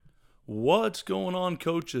What's going on,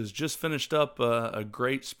 coaches? Just finished up a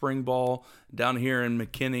great spring ball down here in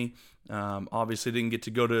McKinney. Obviously, didn't get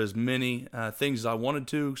to go to as many things as I wanted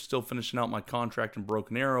to. Still finishing out my contract in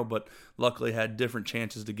Broken Arrow, but luckily had different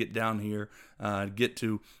chances to get down here, get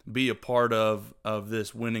to be a part of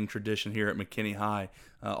this winning tradition here at McKinney High.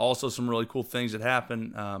 Also, some really cool things that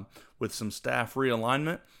happened with some staff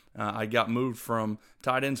realignment. I got moved from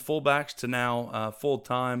tight ends, fullbacks to now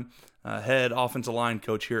full-time head offensive line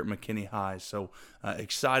coach here at McKinney High. So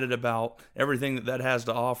excited about everything that has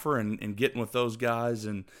to offer and getting with those guys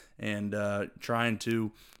and trying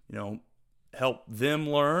to, help them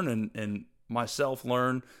learn and myself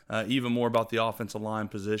learn even more about the offensive line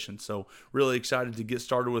position. So really excited to get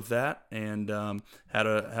started with that and had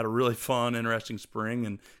a really fun, interesting spring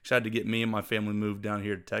and excited to get me and my family moved down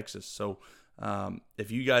here to Texas. So if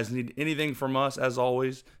you guys need anything from us, as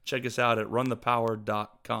always, check us out at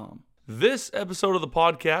runthepower.com. This episode of the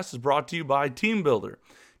podcast is brought to you by Team Builder.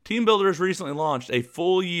 Team Builder has recently launched a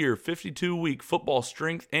full-year, 52-week football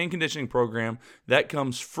strength and conditioning program that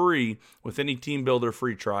comes free with any Team Builder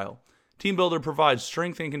free trial. Team Builder provides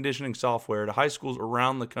strength and conditioning software to high schools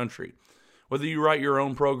around the country. Whether you write your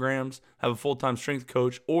own programs, have a full-time strength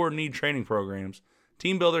coach, or need training programs,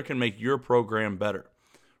 Team Builder can make your program better.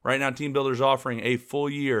 Right now, Team Builder is offering a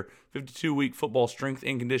full-year, 52-week football strength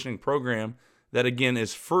and conditioning program that, again,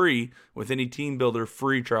 is free with any Team Builder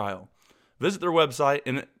free trial. Visit their website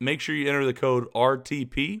and make sure you enter the code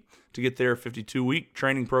RTP to get their 52-week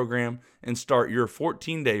training program and start your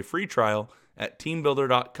 14-day free trial at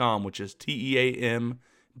teambuilder.com, which is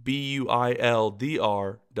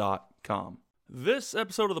TEAMBUILDR.com. This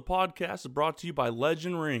episode of the podcast is brought to you by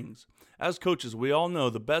Legend Rings. As coaches, we all know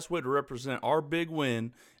the best way to represent our big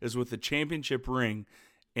win is with the championship ring,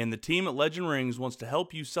 and the team at Legend Rings wants to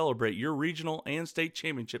help you celebrate your regional and state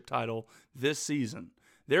championship title this season.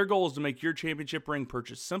 Their goal is to make your championship ring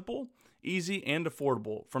purchase simple, easy, and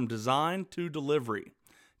affordable, from design to delivery.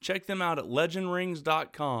 Check them out at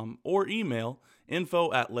legendrings.com or email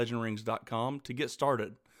info@legendrings.com to get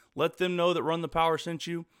started. Let them know that Run the Power sent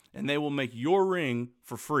you, and they will make your ring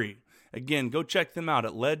for free. Again, go check them out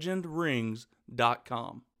at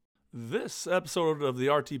legendrings.com. This episode of the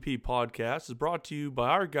RTP podcast is brought to you by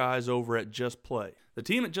our guys over at Just Play. The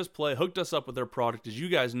team at Just Play hooked us up with their product, as you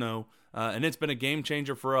guys know, and it's been a game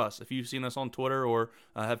changer for us if you've seen us on Twitter or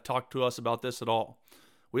have talked to us about this at all.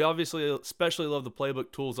 We obviously especially love the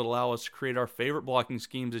playbook tools that allow us to create our favorite blocking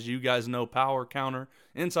schemes, as you guys know, power, counter,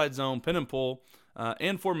 inside zone, pin and pull,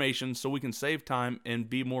 and formations, so we can save time and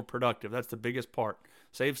be more productive. That's the biggest part.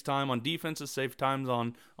 Saves time on defenses, saves times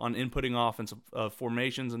on inputting offensive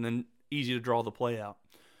formations, and then easy to draw the play out.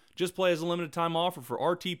 Just Play is a limited time offer for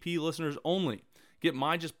RTP listeners only. Get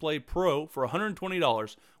My Just Play Pro for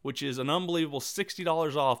 $120, which is an unbelievable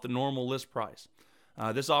 $60 off the normal list price.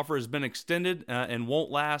 This offer has been extended and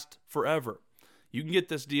won't last forever. You can get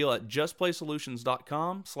this deal at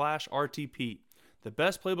justplaysolutions.com/RTP. The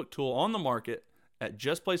best playbook tool on the market at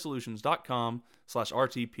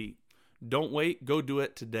justplaysolutions.com/RTP. Don't wait, go do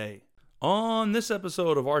it today. On this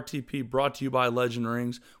episode of RTP, brought to you by Legend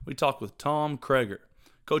Rings, we talk with Tom Kreger.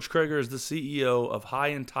 Coach Kreger is the CEO of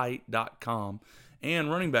HighAndTight.com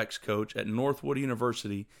and running backs coach at Northwood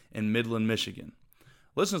University in Midland, Michigan.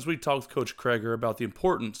 Listen as we talk with Coach Kreger about the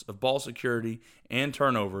importance of ball security and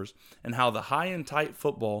turnovers and how the high and tight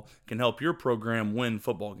football can help your program win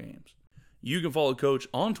football games. You can follow Coach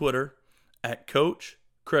on Twitter at Coach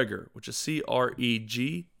Kreger, which is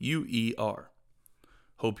Creguer.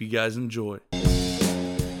 Hope you guys enjoy.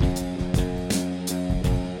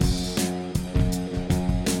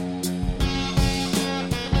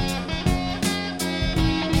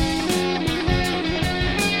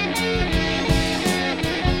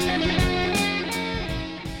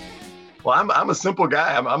 Well, I'm a simple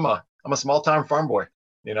guy. I'm a small town farm boy.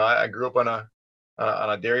 I grew up on a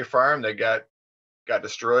dairy farm that got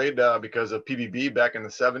destroyed because of PBB back in the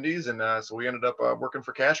 70s, and so we ended up working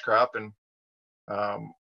for Cash Crop, and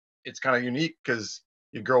it's kind of unique because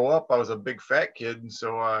you grow up. I was a big fat kid, and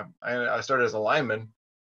so I started as a lineman,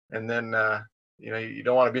 and then you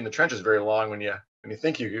don't want to be in the trenches very long when you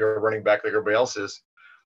think you're running back like everybody else is.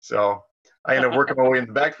 So I ended up working my way in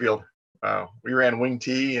the backfield. We ran wing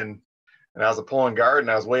T, and I was a pulling guard,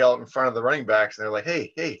 and I was way out in front of the running backs, and they're like,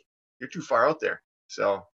 hey, you're too far out there.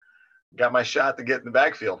 So got my shot to get in the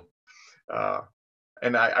backfield.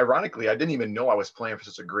 And ironically, I didn't even know I was playing for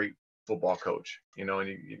such a great football coach, and I don't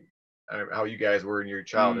know how you guys were in your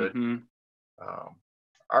childhood. Mm-hmm.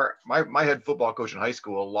 My head football coach in high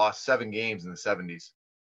school lost 7 games in the 70s,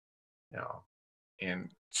 and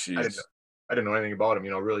I didn't know anything about him,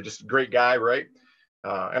 really just a great guy. Right.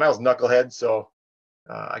 And I was knucklehead, so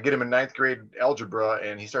I get him in ninth grade algebra,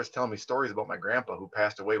 and he starts telling me stories about my grandpa who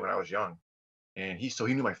passed away when I was young. And he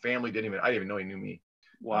knew my family. I didn't even know he knew me.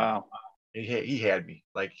 Wow. He had me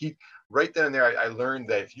like he right then and there. I learned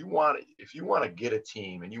that if you want to get a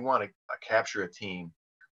team and you want to capture a team,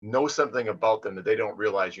 know something about them that they don't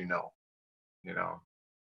realize you know.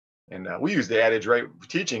 And we use the adage, right?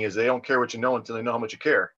 Teaching is they don't care what you know until they know how much you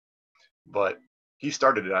care. But he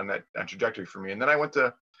started it on that trajectory for me. And then I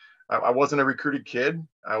wasn't a recruited kid.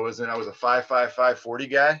 I was a 5'5", 40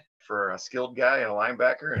 guy for a skilled guy and a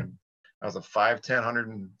linebacker, and I was a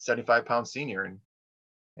 5'10", 175-pound senior.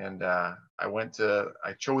 And I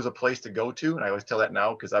chose a place to go to, and I always tell that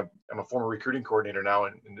now because I'm a former recruiting coordinator now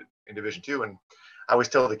in Division II, and I always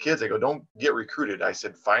tell the kids, I go, don't get recruited. I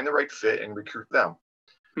said, find the right fit and recruit them.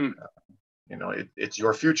 It's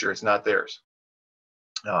your future. It's not theirs.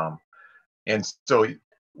 And so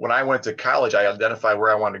when I went to college, I identified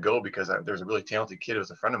where I wanted to go because there was a really talented kid who was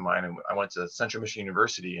a friend of mine, and I went to Central Michigan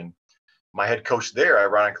University, and my head coach there,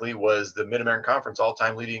 ironically, was the Mid-American Conference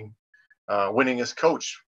all-time leading winningest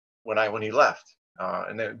coach when he left,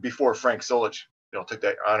 and then before Frank Solich, took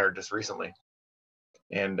that honor just recently.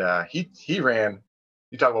 And he ran.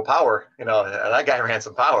 You talk about power, and that guy ran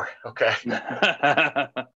some power. Okay.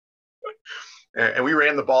 And we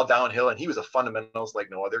ran the ball downhill, and he was a fundamentalist like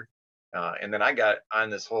no other. And then I got on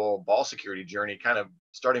this whole ball security journey, kind of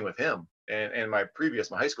starting with him and my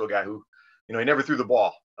high school guy who, he never threw the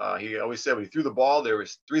ball. He always said when he threw the ball, there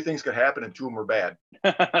was 3 things could happen and 2 of them were bad.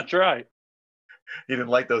 That's right. He didn't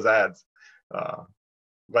like those ads.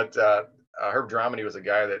 But Herb Dramedy was a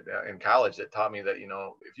guy that in college that taught me that,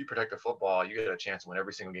 if you protect the football, you get a chance to win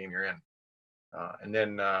every single game you're in. And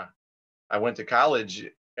then I went to college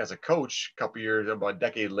as a coach a couple years, about a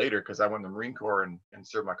decade later, because I went in the Marine Corps and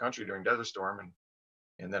served my country during Desert Storm.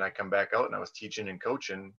 And then I come back out and I was teaching and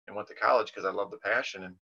coaching and went to college because I loved the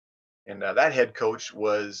passion. And that head coach he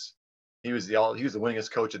was the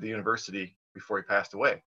winningest coach at the university before he passed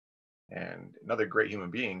away, and another great human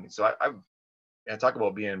being. So I talk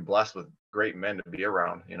about being blessed with great men to be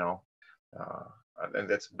around, and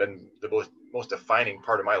that's been the most defining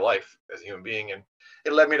part of my life as a human being. And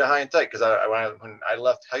it led me to High and Tight because when I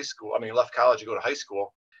left college to go to high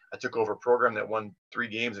school, I took over a program that won 3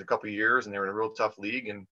 games in a couple of years, and they were in a real tough league.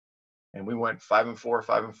 And we went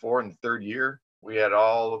 5-4 in the third year. We had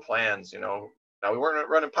all the plans, Now we weren't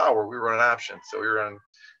running power; we were running options. So we were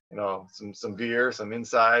running, some veer, some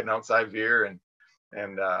inside and outside veer,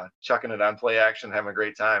 and chucking it on play action, having a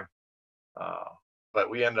great time. But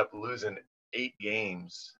we ended up losing 8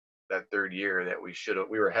 games that third year that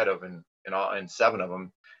we were ahead of in 7 of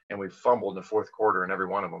them, and we fumbled in the fourth quarter in every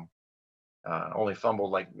one of them. Only fumbled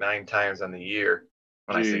like 9 times on the year.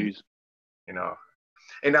 When I say,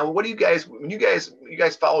 And now, what do you guys, when you guys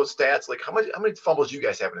follow stats, like how many fumbles you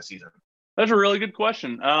guys have in a season? That's a really good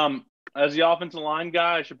question. As the offensive line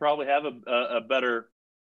guy, I should probably have a better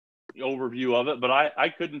overview of it, but I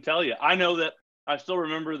couldn't tell you. I know that I still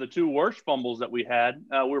remember the 2 worst fumbles that we had.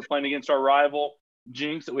 We were playing against our rival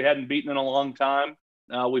Jinx that we hadn't beaten in a long time.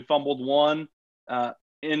 We fumbled one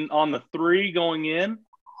on the 3 going in,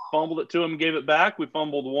 fumbled it to him, gave it back. We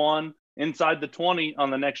fumbled one inside the 20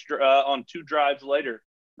 on the next on 2 drives later.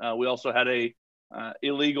 We also had a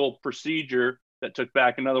illegal procedure that took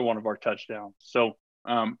back another one of our touchdowns. So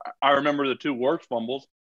I remember the 2 worst fumbles,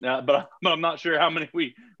 but I'm not sure how many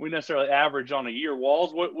we necessarily average on a year.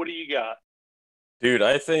 Walls, what do you got? Dude,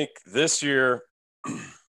 I think this year,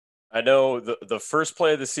 I know the first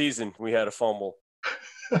play of the season we had a fumble,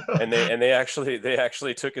 and they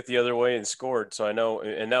actually took it the other way and scored. So I know,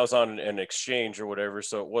 and that was on an exchange or whatever,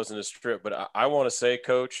 so it wasn't a strip. But I want to say,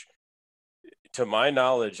 Coach, to my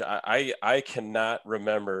knowledge, I cannot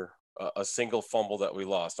remember a single fumble that we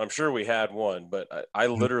lost. I'm sure we had one, but I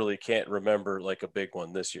literally can't remember like a big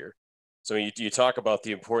one this year. So you talk about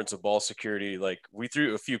the importance of ball security. Like we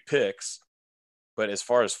threw a few picks, but as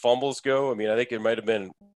far as fumbles go, I mean, I think it might have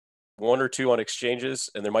been 1 or 2 on exchanges,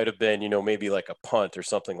 and there might have been, maybe like a punt or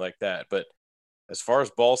something like that. But as far as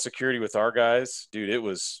ball security with our guys, dude, it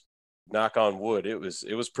was, knock on wood, it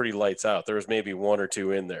was pretty lights out. There was maybe 1 or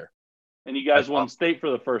 2 in there. And you guys won state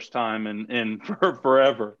for the first time in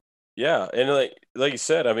forever. Yeah, and like you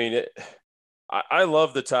said, I mean, I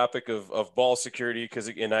love the topic of ball security because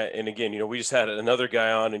again, we just had another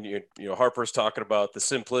guy on, and Harper's talking about the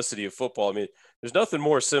simplicity of football. I mean, there's nothing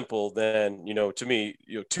more simple than to me,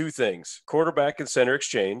 2 things: quarterback and center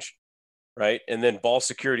exchange, right, and then ball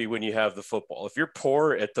security when you have the football. If you're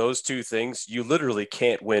poor at those 2 things, you literally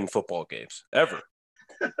can't win football games ever.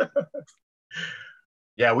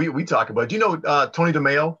 Yeah, we talk about. Do you know Tony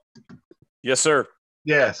DeMeo? Yes, sir.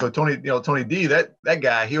 Yeah, so Tony D, that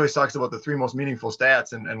guy, he always talks about the three most meaningful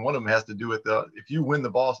stats, and one of them has to do with if you win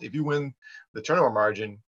the turnover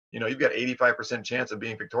margin, you've got 85% chance of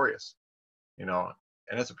being victorious. And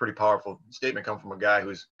that's a pretty powerful statement coming from a guy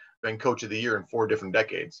who's been coach of the year in 4 different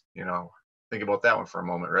decades. Think about that one for a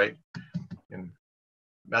moment, right? And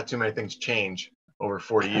not too many things change over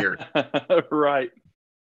 40 years. Right.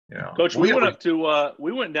 Coach, we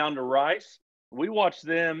went down to Rice. We watched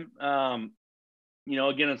them.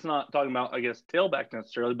 Again, it's not talking about, I guess, tailback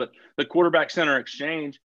necessarily, but the quarterback center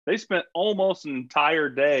exchange. They spent almost an entire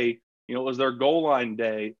day. It was their goal line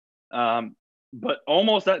day, but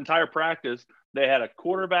almost that entire practice, they had a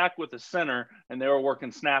quarterback with a center, and they were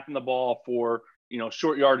working snapping the ball for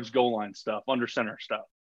short yardage goal line stuff, under center stuff.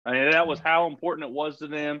 I mean, that was how important it was to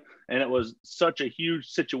them, and it was such a huge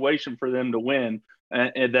situation for them to win.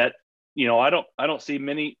 And that I don't see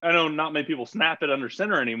many. I know not many people snap it under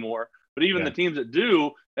center anymore, but even the teams that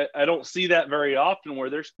do, I don't see that very often, where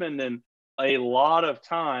they're spending a lot of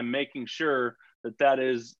time making sure that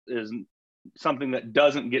is something that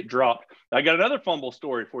doesn't get dropped. I got another fumble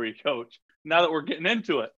story for you, Coach. Now that we're getting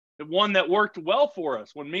into it, the one that worked well for us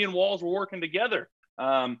when me and Walls were working together.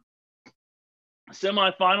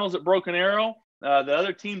 Semifinals at Broken Arrow. The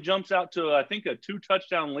other team jumps out to, I think, a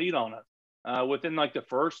 2-touchdown lead on us within like the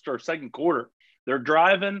first or second quarter. They're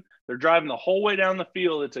driving the whole way down the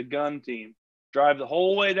field. It's a gun team. Drive the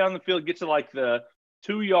whole way down the field, get to like the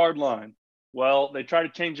 2-yard line. Well, they try to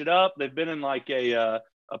change it up. They've been in like a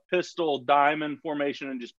pistol diamond formation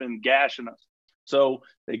and just been gashing us. So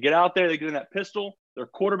they get out there, they get in that pistol. Their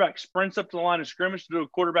quarterback sprints up to the line of scrimmage to do a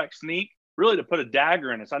quarterback sneak, really to put a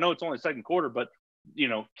dagger in us. I know it's only second quarter, but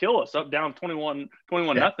kill us up down 21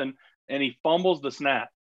 nothing. And he fumbles the snap.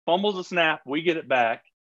 We get it back.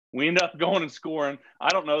 We end up going and scoring. I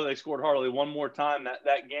don't know. They scored hardly one more time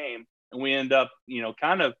that game. And we end up,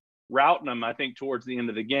 kind of routing them, I think, towards the end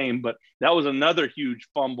of the game. But that was another huge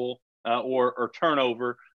fumble or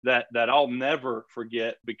turnover that I'll never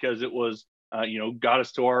forget, because it was, got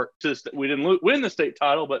us we didn't win the state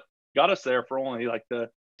title, but got us there for only like the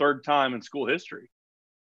third time in school history.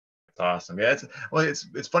 That's awesome. Yeah,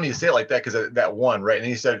 it's funny you say it like that, because that one, right? And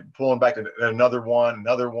he said pulling back to another one,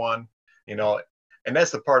 and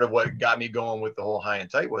that's the part of what got me going with the whole high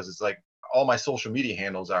and tight was it's like all my social media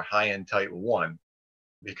handles are high and tight one,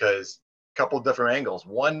 because a couple of different angles.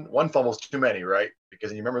 One fumble's too many, right?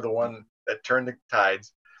 Because you remember the one that turned the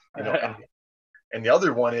tides, and the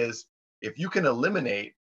other one is if you can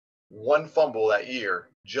eliminate one fumble that year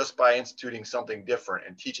just by instituting something different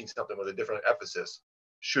and teaching something with a different emphasis,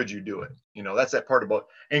 should you do it? That's that part about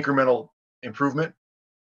incremental improvement.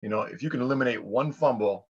 If you can eliminate one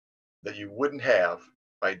fumble that you wouldn't have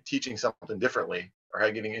by teaching something differently or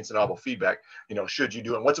getting instant audible feedback, should you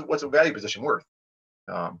do it? What's a value position worth?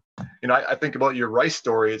 I think about your Rice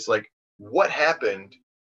story. It's like, what happened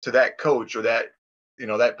to that coach or that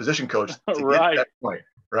position coach to right. Get to that point,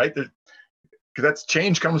 right? Because that's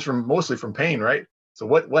change comes mostly from pain, right? So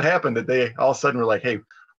what happened that they all of a sudden were like, hey,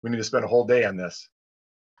 we need to spend a whole day on this?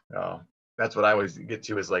 That's what I always get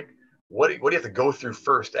to is like, what do you have to go through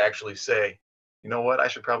first to actually say, you know what, I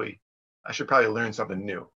should probably learn something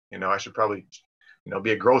new. I should probably,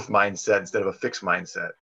 be a growth mindset instead of a fixed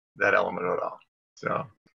mindset, that element of it all. So.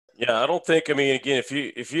 Yeah, I don't think, again, if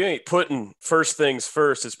you ain't putting first things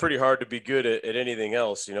first, it's pretty hard to be good at anything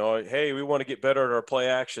else. Hey, we want to get better at our play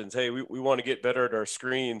actions. Hey, we want to get better at our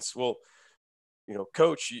screens. Well,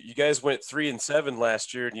 Coach, you guys went 3-7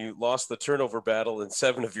 last year, and you lost the turnover battle in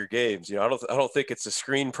 7 of your games. I don't think it's a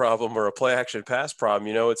screen problem or a play action pass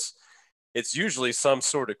problem. It's usually some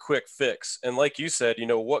sort of quick fix. And like you said,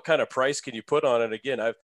 what kind of price can you put on it? Again,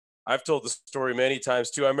 I've told the story many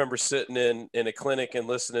times too. I remember sitting in a clinic and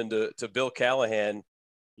listening to Bill Callahan.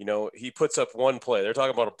 He puts up one play. They're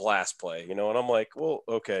talking about a blast play, and I'm like, well,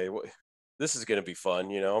 okay, this is going to be fun.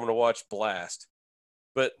 I'm going to watch blast.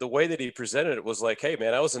 But the way that he presented it was like, hey,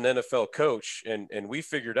 man, I was an NFL coach, and we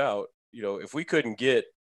figured out, if we couldn't get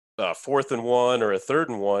a 4th and 1 or a 3rd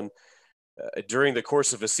and 1 during the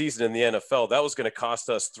course of a season in the NFL, that was going to cost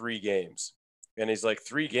us 3 games. And he's like,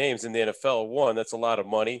 3 games in the NFL, one, that's a lot of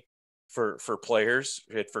money for players,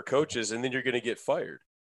 for coaches, and then you're going to get fired.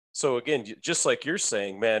 So again, just like you're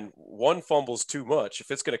saying, man, one fumble's too much.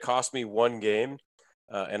 If it's going to cost me 1 game,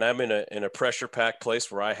 and I'm in a pressure-packed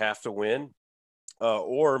place where I have to win,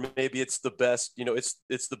 or maybe it's the best,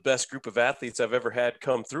 it's the best group of athletes I've ever had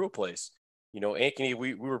come through a place. Ankeny,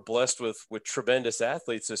 we were blessed with tremendous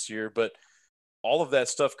athletes this year, but all of that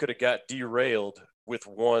stuff could have got derailed with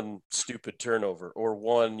one stupid turnover or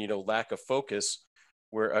one, lack of focus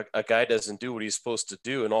where a guy doesn't do what he's supposed to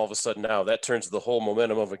do, and all of a sudden now that turns the whole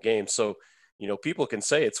momentum of a game. So, you know, people can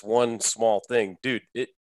say it's one small thing, dude.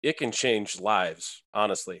 It can change lives,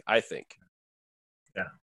 honestly, I think. Yeah,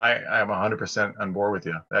 I am 100% on board with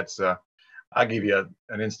you. That's I'll give you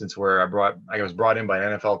an instance where I was brought in by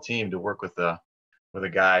an NFL team to work with a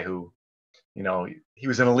guy who, you know, he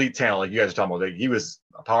was an elite talent, like you guys are talking about. Like, he was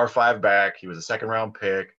a Power 5 back. He was a second round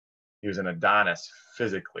pick. He was an Adonis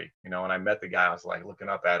physically, you know. And I met the guy. I was like looking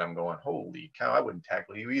up at him, going, "Holy cow! I wouldn't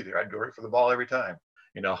tackle you either. I'd go right for the ball every time,"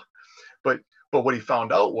 you know. But what he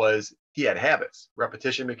found out was he had habits.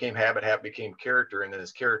 Repetition became habit, habit became character, and then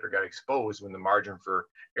his character got exposed when the margin for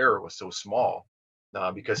error was so small.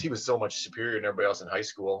 Because he was so much superior than everybody else in high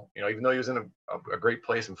school. You know, even though he was in a great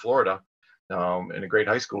place in Florida, in a great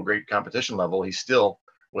high school, great competition level, he still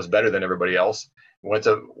was better than everybody else. Went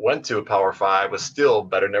to a Power 5, was still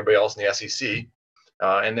better than everybody else in the SEC.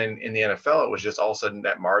 And then in the NFL, it was just all of a sudden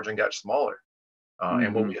that margin got smaller.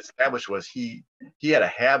 And what we established was he had a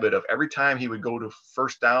habit of every time he would go to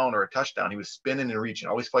first down or a touchdown, he was spinning and reaching,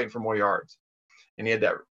 always fighting for more yards. And he had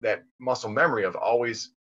that muscle memory of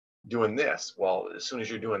always doing this. Well, as soon as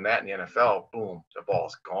you're doing that in the NFL, boom, the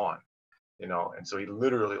ball's gone, you know. And so he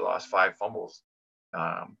literally lost 5 fumbles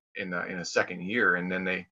in the second year. And then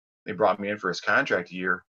they brought me in for his contract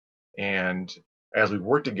year. And as we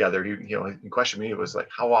worked together, he questioned me. It was like,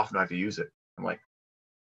 "How often do I have to use it?" I'm like,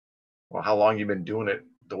 "Well, how long you been doing it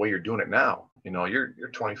the way you're doing it now? You know, you're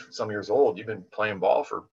 20 some years old. You've been playing ball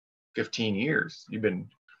for 15 years. You've been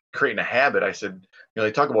creating a habit." I said, "You know,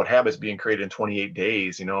 they talk about habits being created in 28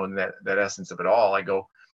 days, you know, and that essence of it all." I go,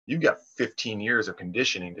 "You've got 15 years of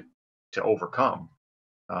conditioning to overcome."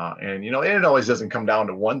 And, you know, and it always doesn't come down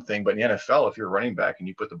to one thing, but in the NFL, if you're a running back and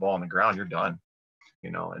you put the ball on the ground, you're done,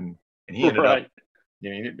 you know. And he ended up,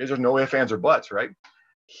 you know, there's no ifs, ands, or buts, right?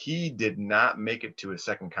 He did not make it to his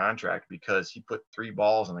second contract because he put 3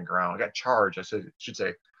 balls on the ground. I got charged, I should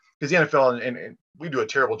say, because the NFL and we do a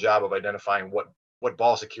terrible job of identifying what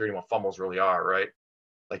ball security and what fumbles really are, right?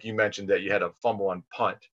 Like you mentioned that you had a fumble on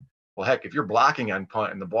punt. Well, heck, if you're blocking on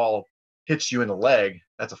punt and the ball hits you in the leg,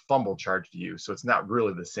 that's a fumble charge to you. So it's not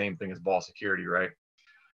really the same thing as ball security, right?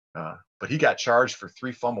 But he got charged for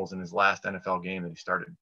 3 fumbles in his last NFL game that he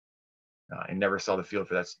started, and never saw the field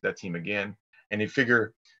for that team again. And you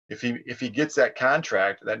figure if he gets that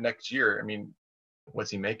contract that next year, I mean,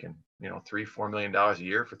 what's he making? You know, $3-4 million a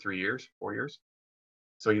year for 4 years.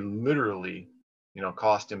 So he literally, you know,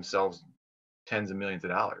 cost himself tens of millions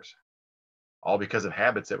of dollars, all because of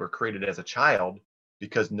habits that were created as a child,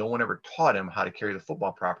 because no one ever taught him how to carry the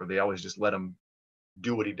football properly. They always just let him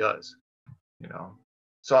do what he does, you know.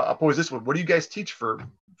 So I'll pose this one: what do you guys teach for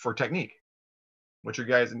technique? What's your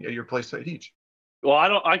guys in your place to teach?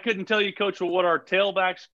 Well, I couldn't tell you, Coach, what our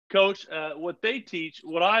tailbacks coach, what they teach.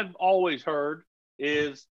 What I've always heard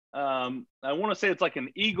is, I want to say it's like an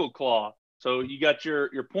eagle claw. So you got your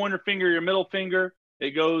pointer finger, your middle finger.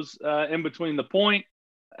 It goes in between the point.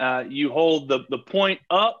 You hold the point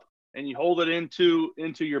up and you hold it into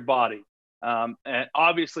your body. And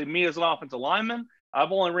obviously, me as an offensive lineman,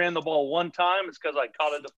 I've only ran the ball one time. It's because I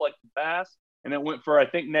caught a deflected pass, and it went for, I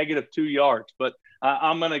think, -2 yards. But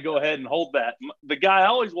I'm going to go ahead and hold that. The guy I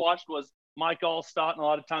always watched was Mike Allstott, and a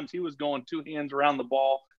lot of times he was going 2 hands around the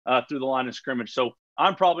ball through the line of scrimmage. So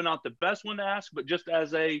I'm probably not the best one to ask, but just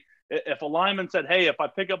as if a lineman said, "Hey, if I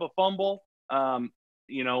pick up a fumble,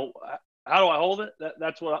 you know, how do I hold it?"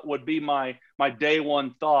 That's what would be my day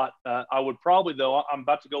one thought. I would probably, though, I'm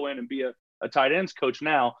about to go in and be a tight ends coach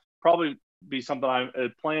now, probably be something I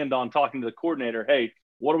had planned on talking to the coordinator. "Hey,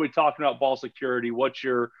 what are we talking about ball security? What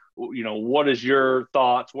is your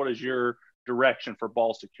thoughts? What is your direction for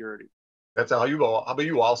ball security?" That's how you go. How about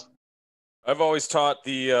you, Walls? I've always taught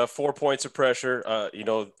the 4 points of pressure. You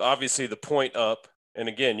know, obviously the point up. And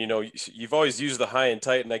again, you know, you've always used the high and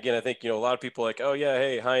tight. And again, I think, you know, a lot of people are like, "Oh yeah,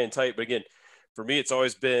 hey, high and tight." But again, for me, it's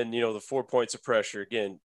always been, you know, the 4 points of pressure.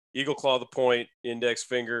 Again, eagle claw the point, index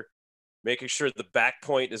finger, making sure the back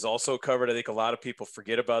point is also covered. I think a lot of people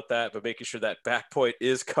forget about that, but making sure that back point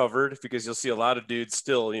is covered, because you'll see a lot of dudes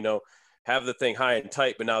still, you know, have the thing high and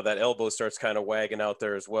tight, but now that elbow starts kind of wagging out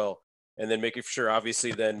there as well. And then making sure,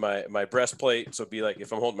 obviously, then my breastplate. So be like,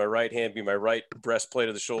 if I'm holding my right hand, be my right breastplate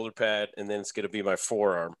of the shoulder pad, and then it's going to be my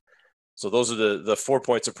forearm. So those are the 4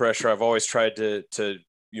 points of pressure I've always tried to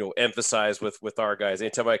you know, emphasize with our guys.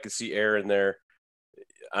 Anytime I can see air in there,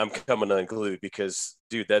 I'm coming unglued, because,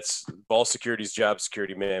 dude, that's ball security's job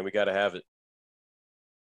security, man. We got to have it.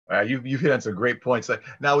 You've hit on some great points. Like,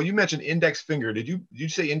 now, when you mentioned index finger, did you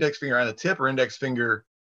say index finger on the tip or index finger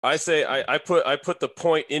I say I put the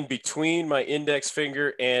point in between my index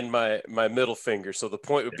finger and my middle finger. So the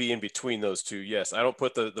point would be in between those two. Yes. I don't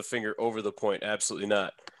put the finger over the point. Absolutely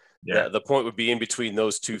not. Yeah. The point would be in between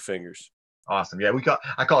those two fingers. Awesome. Yeah,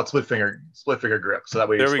 I call it split finger grip. So that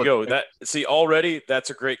way. There we go. Already that's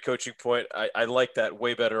a great coaching point. I like that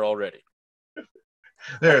way better already.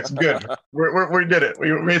 There, it's good. We did it.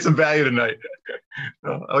 We made some value tonight.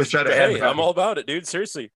 I always try to. Hey, I'm all about it, dude.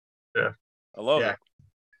 Seriously. Yeah, I love it.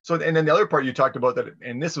 So, and then the other part you talked about that,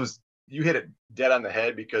 and this was, you hit it dead on the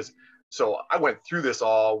head, because so I went through this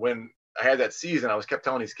all when I had that season. I kept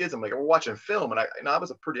telling these kids, I'm like, we're watching film, and I'm a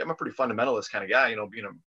pretty fundamentalist kind of guy, you know,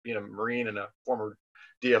 being a Marine and a former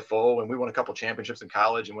DFO, and we won a couple championships in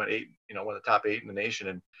college and went one of the top 8 in the nation,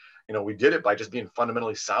 and we did it by just being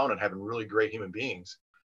fundamentally sound and having really great human beings.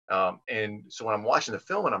 And so when I'm watching the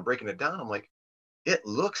film and I'm breaking it down, I'm like, it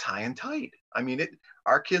looks high and tight. I mean,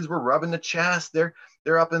 our kids were rubbing the chest.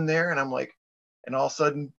 They're up in there, and I'm like, and all of a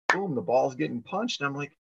sudden, boom, the ball's getting punched, and I'm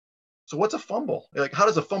like, so what's a fumble? Like, how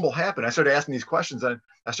does a fumble happen? I started asking these questions, and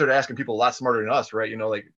I started asking people a lot smarter than us, right?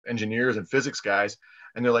 Like engineers and physics guys,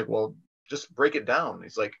 and they're like, well, just break it down.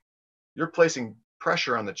 It's like, you're placing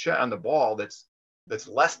pressure on the ball that's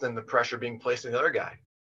less than the pressure being placed on the other guy.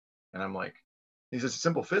 And I'm like, these are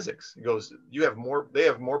simple physics. He goes, they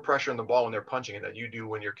have more pressure on the ball when they're punching it than you do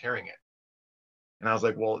when you're carrying it. And I was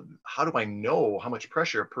like, well, how do I know how much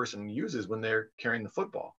pressure a person uses when they're carrying the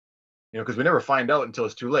football? Because we never find out until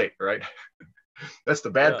it's too late, right? That's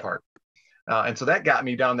the bad part. And so that got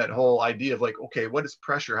me down that whole idea of like, okay, what is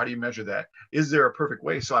pressure? How do you measure that? Is there a perfect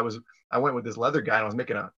way? So I went with this leather guy, and I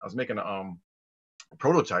was making a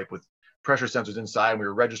prototype with pressure sensors inside, and we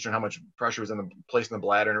were registering how much pressure was in the place in the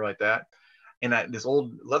bladder and everything like that. And this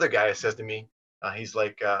old leather guy says to me, he's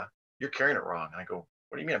like, you're carrying it wrong. And I go,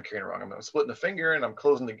 what do you mean I'm carrying it wrong? I'm splitting the finger, and I'm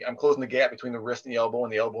closing the gap between the wrist and the elbow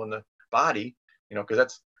and the body,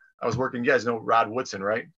 because I was working, you guys know Rod Woodson,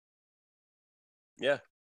 right? Yeah.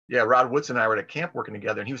 Yeah, Rod Woodson and I were at a camp working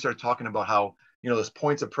together, and he started talking about how, those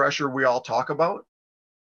points of pressure we all talk about.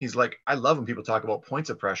 He's like, I love when people talk about points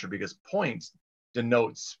of pressure, because points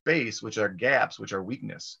denote space, which are gaps, which are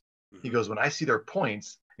weakness. Mm-hmm. He goes, when I see their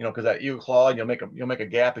points, because that you claw, you'll make a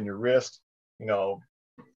gap in your wrist, and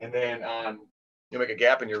then you'll make a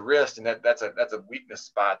gap in your wrist, and that's a weakness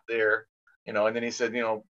spot there, and then he said,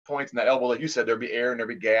 points in that elbow, like you said, there'll be air and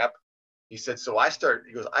there'll be gap. He said, so I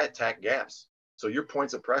attack gaps. So your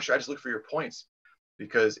points of pressure, I just look for your points,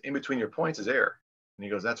 because in between your points is air. And he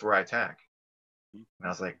goes, that's where I attack. And I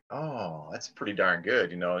was like, oh, that's pretty darn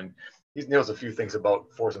good, and he knows a few things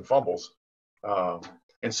about force and fumbles.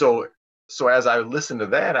 And so as I listened to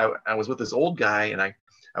that, I was with this old guy, and I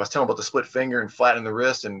was telling him about the split finger and flattening the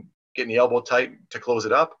wrist and getting the elbow tight to close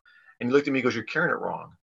it up. And he looked at me, he goes, you're carrying it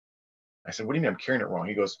wrong. I said, what do you mean I'm carrying it wrong?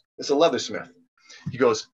 He goes, it's a leathersmith. He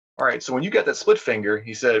goes, all right, so when you got that split finger,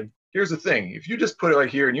 he said, here's the thing. If you just put it right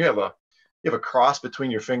here and you have a cross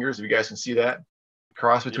between your fingers, if you guys can see that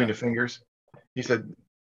cross between the fingers, he said,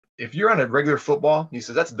 if you're on a regular football, he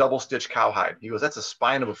says, that's double stitch cowhide. He goes, that's the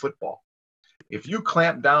spine of a football. If you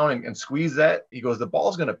clamp down and squeeze that, he goes, the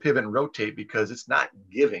ball's going to pivot and rotate because it's not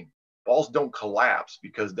giving. Balls don't collapse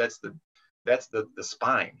because that's the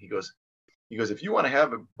spine. He goes, if you want to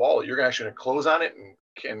have a ball, you're actually going to close on it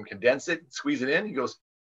and condense it, squeeze it in. He goes,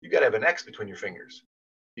 you got to have an X between your fingers.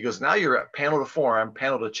 He goes, now you're at panel to forearm,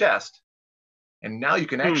 panel to chest, and now you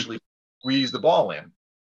can actually squeeze the ball in.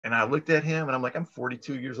 And I looked at him, and I'm like, I'm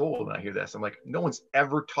 42 years old when I hear this. I'm like, no one's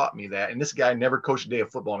ever taught me that. And this guy never coached a day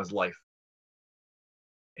of football in his life.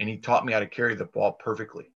 And he taught me how to carry the ball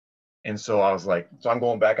perfectly. And so I was like, so I'm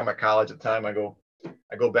going back. I'm at college at the time. I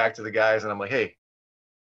go back to the guys, and I'm like, hey,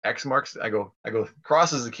 X marks. I go,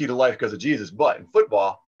 cross is the key to life because of Jesus. But in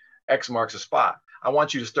football, X marks a spot. I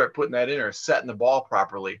want you to start putting that in there, setting the ball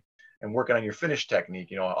properly, and working on your finish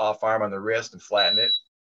technique. Off arm on the wrist and flatten it.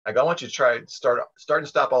 I want you to try start and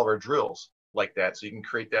stop all of our drills like that, so you can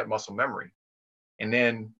create that muscle memory. And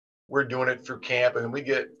then we're doing it through camp, and we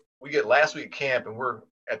get last week camp, and we're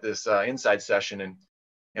at this inside session,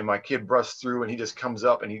 and my kid busts through, and he just comes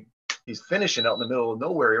up, and he's finishing out in the middle of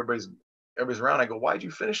nowhere. Everybody's around. I go, why'd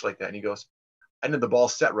you finish like that? And he goes, I didn't have the ball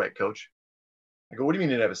set right, coach. I go, what do you mean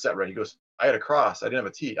you didn't have it set right? He goes, I had a cross. I didn't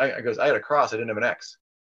have a T. I had a cross. I didn't have an X.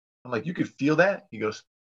 I'm like, you could feel that? He goes,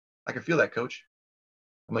 I can feel that, coach.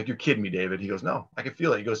 I'm like, you're kidding me, David. He goes, no, I can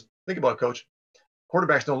feel it. He goes, think about it, coach.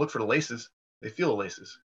 Quarterbacks don't look for the laces. They feel the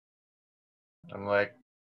laces. I'm like,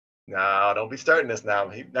 no, don't be starting this now.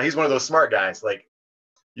 He's one of those smart guys. Like,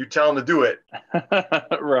 you tell him to do it.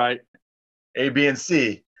 Right. A, B, and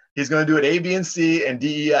C. He's going to do it A, B, and C, and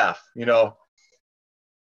D, E, F.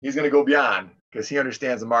 He's going to go beyond. because he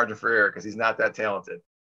understands the margin for error because he's not that talented.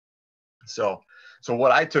 So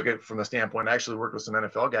what I took it from the standpoint, I actually worked with some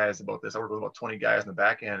NFL guys about this. I worked with about 20 guys in the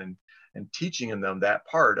back end and teaching them that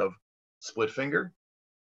part of split finger,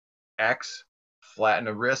 X, flatten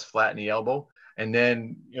the wrist, flatten the elbow, and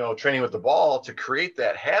then, training with the ball to create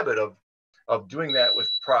that habit of doing that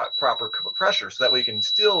with proper pressure so that way you can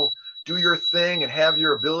still do your thing and have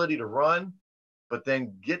your ability to run, but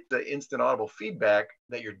then get the instant audible feedback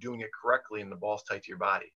that you're doing it correctly and the ball's tight to your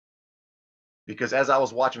body. Because as I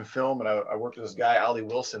was watching film, and I worked with this guy, Ollie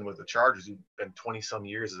Wilson, with the Chargers, who'd been 20 some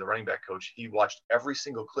years as a running back coach. He watched every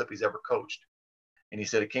single clip he's ever coached. And he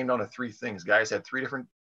said it came down to three things. Guys had three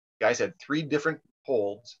different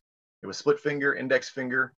holds. It was split finger, index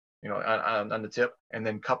finger, on the tip, and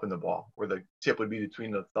then cupping the ball, where the tip would be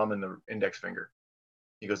between the thumb and the index finger.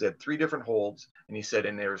 He goes, they had three different holds. And he said,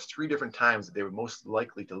 and there was three different times that they were most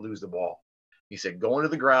likely to lose the ball. He said, going to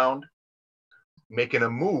the ground, making a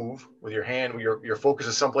move with your hand, your focus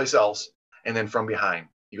is someplace else, and then from behind.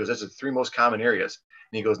 He goes, that's the three most common areas.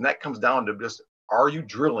 And he goes, and that comes down to just, are you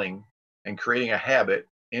drilling and creating a habit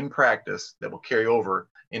in practice that will carry over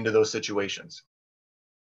into those situations?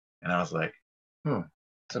 And I was like,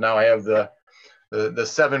 So now I have the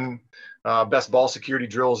 7 best ball security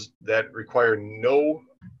drills that require no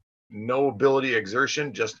ability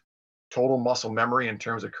exertion, just total muscle memory in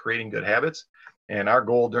terms of creating good habits. And our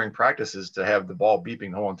goal during practice is to have the ball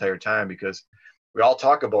beeping the whole entire time, because we all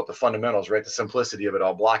talk about the fundamentals, right? The simplicity of it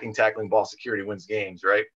all. Blocking, tackling, ball security wins games,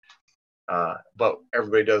 right? But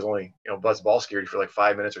everybody does only, buzz ball security for like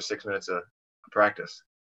 5 minutes or 6 minutes of practice.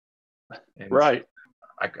 And right.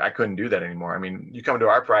 I couldn't do that anymore. I mean, you come to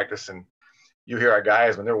our practice and you hear our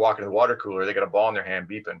guys when they're walking to the water cooler, they got a ball in their hand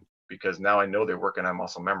beeping, because now I know they're working on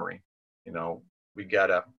muscle memory. We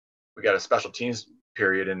got a special teams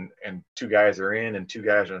period, and 2 guys are in and 2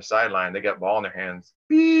 guys are on the sideline. They got ball in their hands,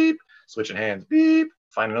 beep, switching hands, beep,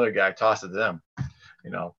 find another guy, toss it to them,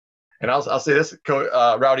 And I'll say this,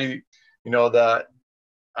 Rowdy,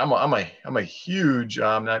 I'm a huge,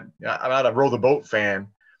 I'm not a row the boat fan,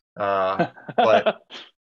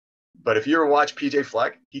 but if you ever watch PJ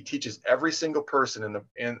Fleck, he teaches every single person in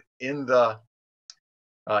the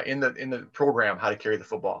program how to carry the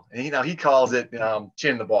football, and he calls it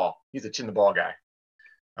chin the ball. He's a chin the ball guy.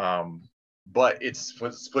 But it's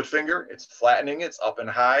split finger, it's flattening, it's up and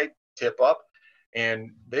high, tip up.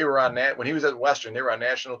 And they were on that when he was at Western. They were on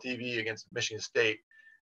national TV against Michigan State,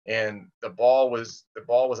 and the ball was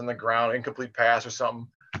on the ground, incomplete pass or something.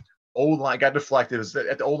 Old line got deflected. It was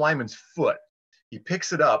at the old lineman's foot. He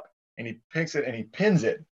picks it up and he pins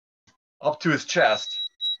it up to his chest,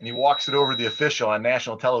 and he walks it over to the official on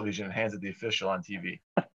national television and hands it to the official on TV.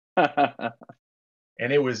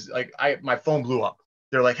 And it was like my phone blew up.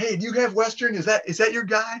 They're like, "Hey, do you have Western? Is that your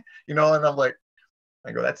guy?" And I'm like,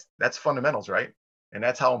 I go, that's fundamentals, right? And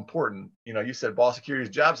that's how important. You said ball security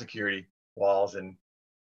is job security, Walls, and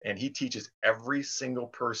he teaches every single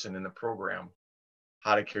person in the program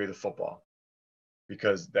how to carry the football,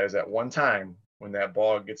 because there's that one time when that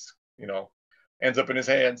ball gets, ends up in his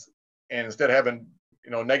hands, and instead of having,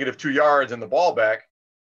 negative 2 yards and the ball back,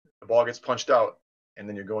 the ball gets punched out, and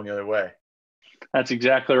then you're going the other way. That's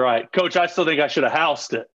exactly right. Coach, I still think I should have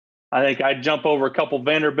housed it. I think I'd jump over a couple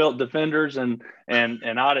Vanderbilt defenders and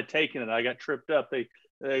I'd have taken it. I got tripped up.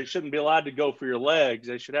 They shouldn't be allowed to go for your legs.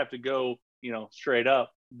 They should have to go, straight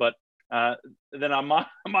up. But then I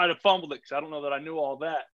might have fumbled it, because I don't know that I knew all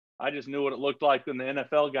that. I just knew what it looked like when the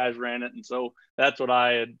NFL guys ran it, and so that's what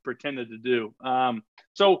I had pretended to do.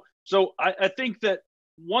 So I think that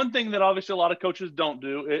one thing that obviously a lot of coaches don't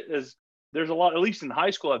do is there's a lot, at least in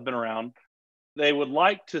high school I've been around, they would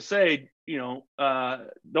like to say, don't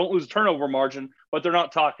lose turnover margin, but they're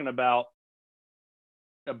not talking about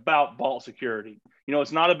ball security.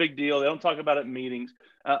 It's not a big deal. They don't talk about it in meetings.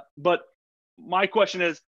 But my question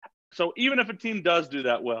is, so even if a team does do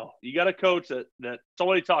that well, you got a coach that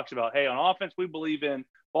somebody talks about, hey, on offense, we believe in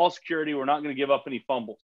ball security. We're not going to give up any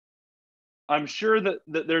fumbles. I'm sure that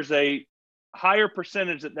there's a higher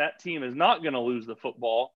percentage that team is not going to lose the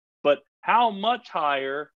football, but how much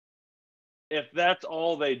higher if that's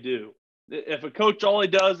all they do? If a coach, all he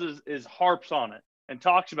does is harps on it and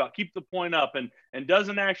talks about keep the point up and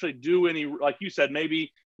doesn't actually do any, like you said,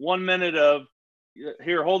 maybe 1 minute of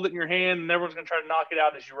here, hold it in your hand, and everyone's going to try to knock it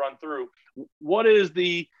out as you run through. What is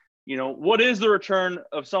the return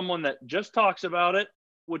of someone that just talks about it,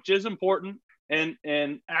 which is important, and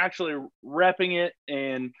actually repping it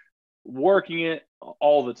and working it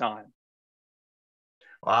all the time?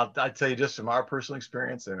 Well, I'll tell you just from our personal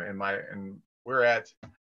experience, and we're at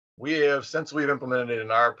We have, since we've implemented it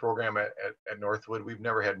in our program at Northwood, we've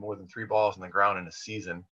never had more than 3 balls on the ground in a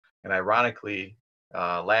season. And ironically,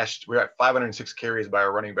 we're at 506 carries by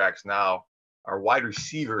our running backs now. Our wide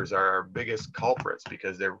receivers are our biggest culprits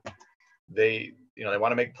because they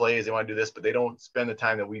want to make plays, they want to do this, but they don't spend the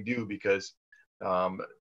time that we do because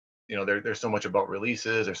there's so much about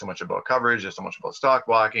releases, there's so much about coverage, there's so much about stock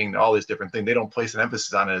blocking, all these different things. They don't place an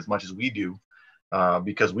emphasis on it as much as we do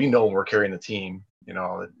because we know when we're carrying the team.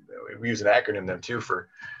 We use an acronym then too for,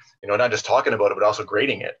 not just talking about it, but also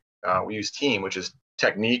grading it. We use TEAM, which is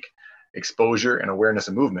technique, exposure, and awareness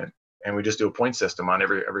of movement. And we just do a point system on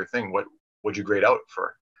everything. What would you grade out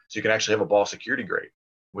for? So you can actually have a ball security grade,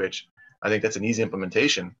 which I think that's an easy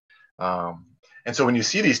implementation. And so when you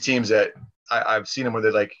see these teams that I've seen them where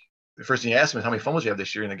they're like, the first thing you ask them is how many fumbles you have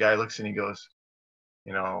this year. And the guy looks and he goes,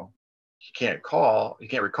 he can't recall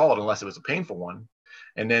it unless it was a painful one.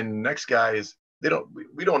 And then the next guy is,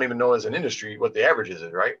 we don't even know as an industry what the average is,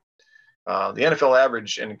 right? The NFL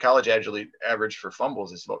average and college average for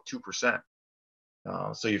fumbles is about 2%.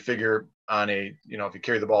 So you figure on if you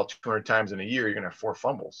carry the ball 200 times in a year, you're going to have 4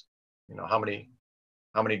 fumbles. How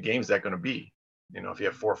many games is that going to be? If you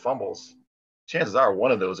have 4 fumbles, chances are one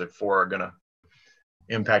of those at 4 are going to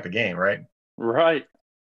impact the game, right? Right.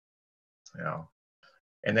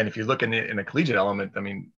 And then if you look in the collegiate element, I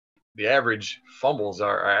mean, the average fumbles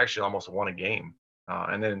are actually almost 1 a game.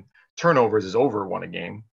 And then turnovers is over 1 a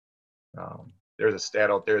game. There's a stat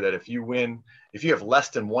out there that if you have less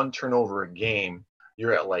than 1 turnover a game,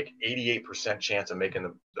 you're at like 88% chance of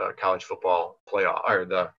making the college football playoff or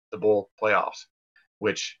the bowl playoffs,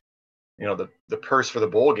 which, the purse for the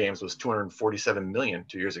bowl games was $247 million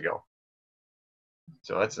 2 years ago.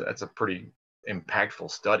 So that's a pretty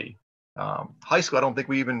impactful study. High school, I don't think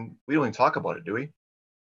we don't even talk about it, do we?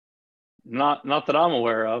 Not that I'm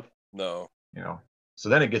aware of. No. So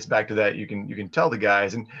then it gets back to that. You can tell the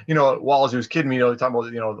guys, and Walls, he was kidding me. Talking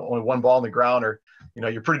about only 1 ball on the ground, or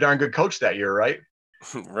you're a pretty darn good coach that year, right?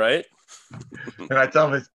 Right. And I tell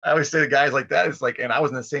them, I always say to guys like that, it's like, and I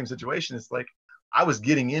was in the same situation. It's like I was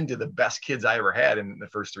getting into the best kids I ever had in the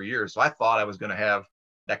first 3 years, so I thought I was going to have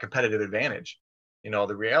that competitive advantage.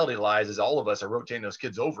 The reality lies is all of us are rotating those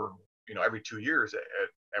kids over, every 2 years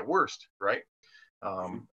at worst, right?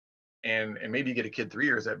 And maybe you get a kid 3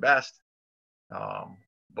 years at best.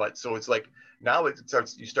 But so it's like now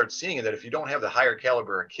you start seeing it that if you don't have the higher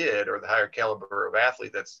caliber of kid or the higher caliber of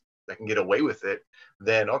athlete that can get away with it,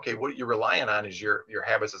 then okay, what you're relying on is your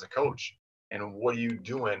habits as a coach, and what are you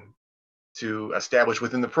doing to establish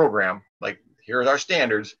within the program? Like, here's our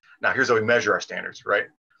standards. Now here's how we measure our standards, right?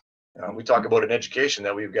 We talk about in education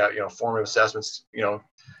that we've got formative assessments,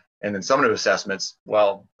 and then summative assessments.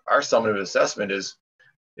 Well, our summative assessment is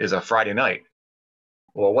a Friday night.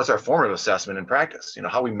 Well, what's our formative assessment in practice?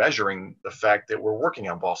 How are we measuring the fact that we're working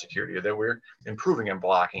on ball security, or that we're improving on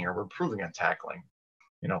blocking, or we're improving on tackling?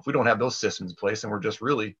 If we don't have those systems in place, then we're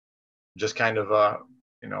just kind of,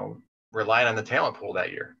 relying on the talent pool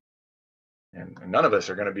that year. And none of us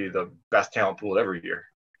are going to be the best talent pool every year,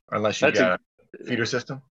 unless you've got a feeder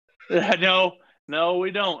system. No,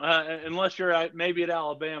 we don't. Unless you're maybe at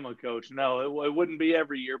Alabama, Coach. No, it wouldn't be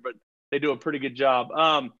every year, but they do a pretty good job.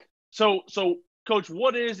 So Coach,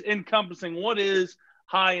 what is encompassing? What is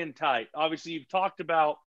high and tight? Obviously, you've talked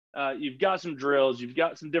about you've got some drills, you've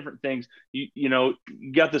got some different things. You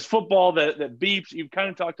got this football that beeps. You've kind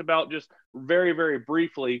of talked about just very, very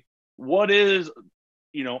briefly. What is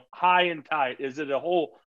high and tight? Is it a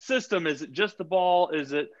whole system? Is it just the ball?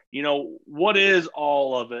 Is it what is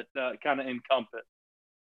all of it kind of encompass?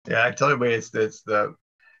 Yeah, I tell everybody it's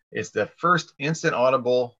the first instant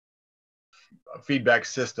audible feedback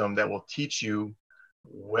system that will teach you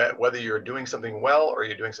whether you're doing something well or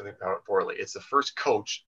you're doing something poorly. It's the first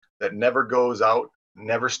coach that never goes out,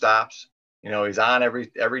 never stops. He's on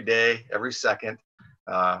every day, every second,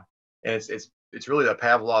 and it's really the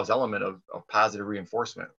Pavlov's element of positive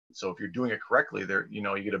reinforcement. So if you're doing it correctly,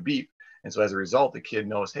 you get a beep, and so as a result, the kid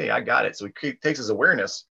knows, hey, I got it. So he takes his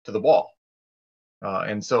awareness to the ball.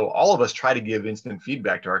 And so all of us try to give instant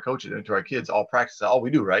feedback to our coaches and to our kids, all practice, all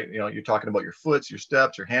we do, right? You're talking about your foots, your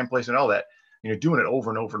steps, your hand placement, all that. You're doing it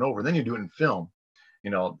over and over and over. And then you do it in film,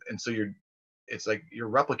 and so it's like you're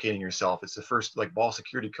replicating yourself. It's the first like ball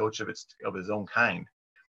security coach of its own kind,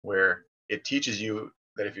 where it teaches you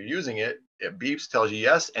that if you're using it, it beeps, tells you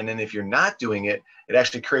yes. And then if you're not doing it, it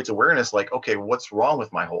actually creates awareness like, okay, what's wrong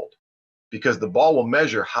with my hold? Because the ball will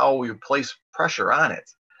measure how you place pressure on it,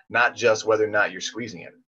 not just whether or not you're squeezing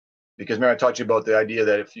it. Because remember, I taught you about the idea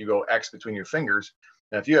that if you go X between your fingers,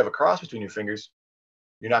 and if you have a cross between your fingers,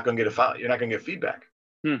 you're not going to get you're not going to get feedback.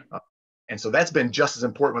 And so that's been just as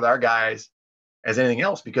important with our guys as anything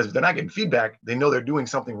else, because if they're not getting feedback, they know they're doing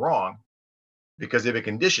something wrong because they have a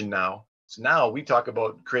condition now. So now we talk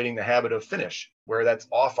about creating the habit of finish, where that's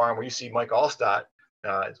off arm, where you see Mike Allstott,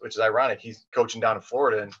 which is ironic. He's coaching down in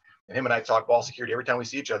Florida, and him and I talk ball security every time we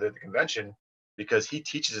see each other at the convention, because he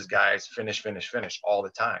teaches his guys finish, finish, finish all the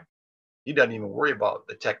time. He doesn't even worry about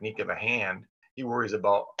the technique of a hand. He worries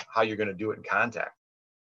about how you're going to do it in contact,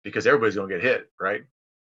 because everybody's going to get hit, right?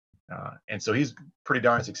 And so he's pretty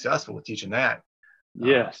darn successful with teaching that.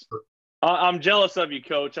 Yes. I'm jealous of you,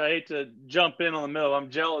 Coach. I hate to jump in on the middle. I'm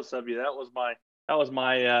jealous of you. That was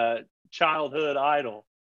my childhood idol.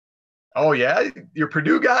 Oh yeah, you're a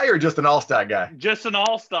Purdue guy or just an All-Star guy? Just an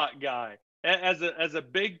All-Star guy. As a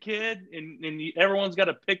big kid, and everyone's got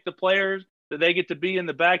to pick the players that they get to be in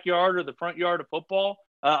the backyard or the front yard of football.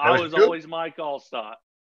 I was always Mike Allstott.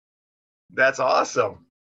 That's awesome.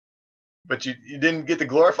 But you didn't get to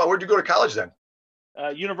glorify. Where'd you go to college then?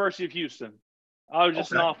 University of Houston. I was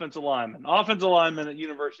just an offensive lineman at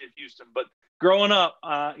University of Houston. But growing up,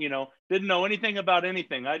 didn't know anything about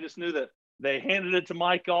anything. I just knew that they handed it to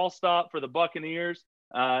Mike Allstott for the Buccaneers,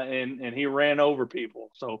 and he ran over people.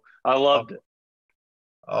 So I loved it.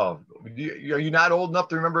 Oh, are you not old enough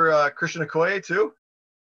to remember Christian Okoye too?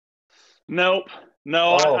 Nope.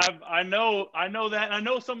 No, I know that. I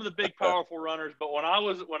know some of the big, powerful runners, but when I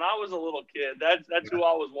was a little kid, that's who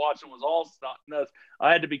I was watching was Allstott.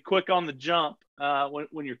 I had to be quick on the jump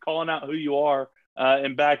when you're calling out who you are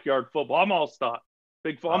in backyard football. I'm Allstott.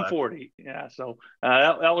 I'm 40. Yeah, so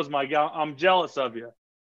that was my guy. I'm jealous of you.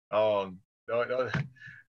 Oh,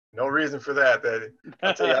 no reason for that.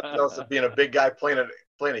 I'll tell you, I'm jealous of being a big guy playing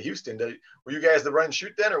at Houston. Were you guys the run and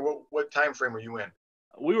shoot then, or what time frame were you in?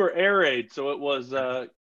 We were air raid, so it was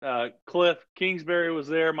Cliff Kingsbury was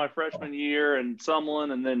there my freshman year, and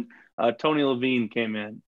Sumlin, and then Tony Levine came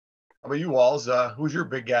in. How about you, Walls? Who's your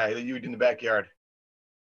big guy that you did in the backyard?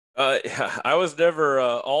 I was never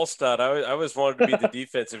Allstott. I always wanted to be the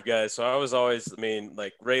defensive guy, so I was always,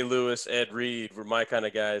 like Ray Lewis, Ed Reed were my kind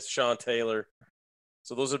of guys. Sean Taylor.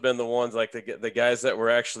 So those have been the ones, like the guys that were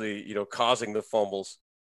actually, causing the fumbles.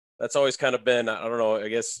 That's always kind of been, I don't know, I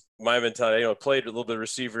guess my mentality, played a little bit of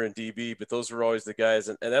receiver and DB, but those were always the guys.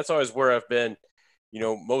 And that's always where I've been,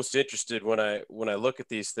 most interested when I look at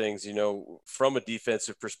these things, from a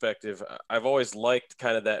defensive perspective. I've always liked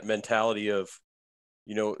kind of that mentality of,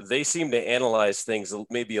 they seem to analyze things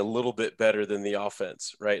maybe a little bit better than the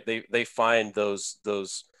offense, right? They find those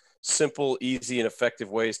simple, easy, and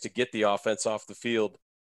effective ways to get the offense off the field.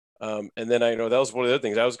 And then I know that was one of the other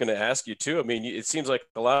things I was going to ask you too. It seems like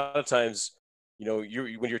a lot of times, when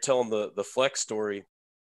you're telling the flex story,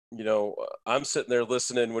 I'm sitting there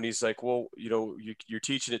listening when he's like, well, you're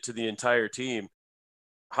teaching it to the entire team.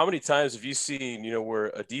 How many times have you seen, where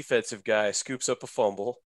a defensive guy scoops up a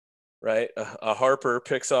fumble, right? A Harper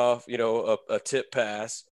picks off, a tip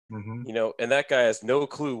pass, and that guy has no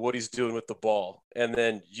clue what he's doing with the ball. And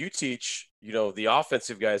then you teach, the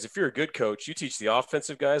offensive guys, if you're a good coach, you teach the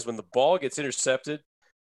offensive guys when the ball gets intercepted,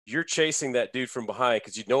 you're chasing that dude from behind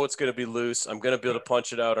because it's going to be loose. I'm going to be able to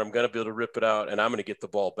punch it out, or I'm going to be able to rip it out, and I'm going to get the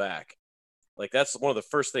ball back. Like, that's one of the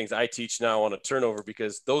first things I teach now on a turnover,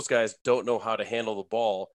 because those guys don't know how to handle the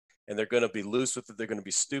ball, and they're going to be loose with it. They're going to be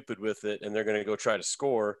stupid with it, and they're going to go try to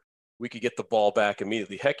score. We could get the ball back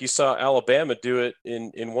immediately. Heck, you saw Alabama do it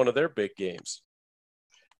in one of their big games.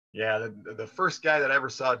 Yeah, the first guy that I ever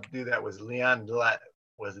saw do that was Leon Dillett,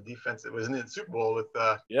 was the defense that was in the Super Bowl with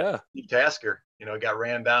Steve Tasker. Got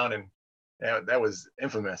ran down, and that was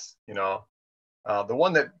infamous. The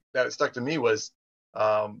one that stuck to me was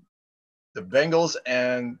the Bengals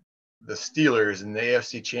and the Steelers in the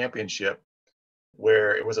AFC Championship,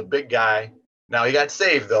 where it was a big guy. Now he got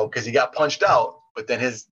saved though because he got punched out, but then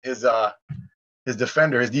his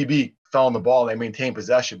defender, his DB, fell on the ball and they maintained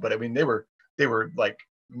possession. But they were like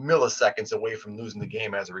milliseconds away from losing the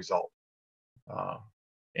game as a result.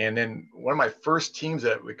 And then one of my first teams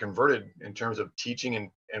that we converted in terms of teaching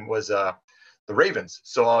and was the Ravens.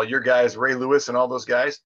 So all your guys, Ray Lewis and all those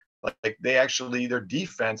guys, like their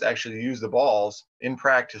defense actually used the balls in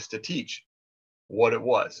practice to teach what it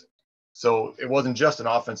was. So it wasn't just an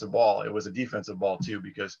offensive ball; it was a defensive ball too,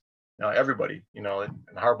 because everybody, and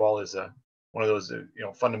Harbaugh is one of those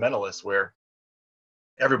fundamentalists where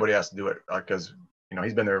everybody has to do it because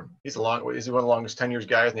he's been there. He's one of the longest tenured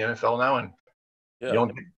guys in the NFL now, and you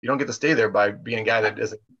don't get to stay there by being a guy that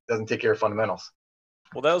doesn't take care of fundamentals.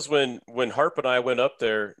 Well, that was when Harp and I went up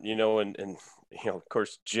there, and of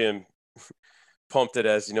course Jim pumped it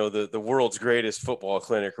as the world's greatest football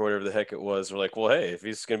clinic or whatever the heck it was. We're like, well, hey, if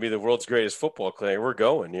he's going to be the world's greatest football clinic, we're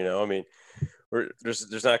going.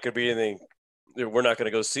 there's not going to be anything. We're not going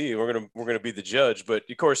to go see. We're going to be the judge. But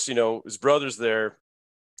of course, his brother's there,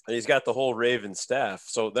 and he's got the whole Raven staff.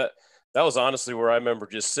 So that was honestly where I remember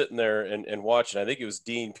just sitting there and watching. I think it was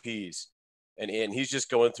Dean Pease, and he's just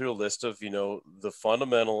going through a list of the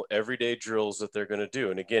fundamental everyday drills that they're going to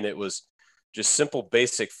do. And again, it was just simple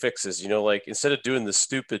basic fixes. Like instead of doing the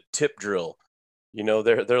stupid tip drill,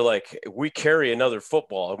 they're like, we carry another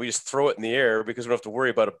football and we just throw it in the air because we don't have to worry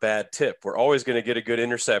about a bad tip. We're always going to get a good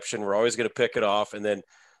interception. We're always going to pick it off. And then,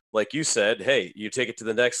 like you said, hey, you take it to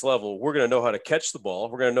the next level. We're going to know how to catch the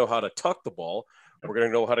ball. We're going to know how to tuck the ball. We're going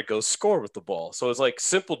to know how to go score with the ball. So it's like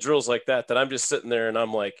simple drills like that I'm just sitting there and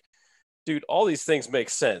I'm like, dude, all these things make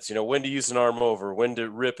sense. When to use an arm over, when to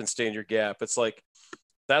rip and stay in your gap. It's like,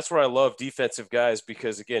 that's where I love defensive guys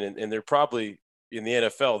because, again, and they're probably – in the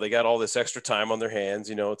NFL, they got all this extra time on their hands.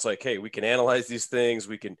 It's like, hey, we can analyze these things.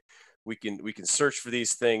 We can search for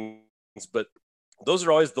these things, but those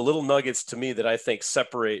are always the little nuggets to me that I think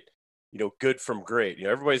separate, good from great.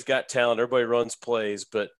 Everybody's got talent. Everybody runs plays,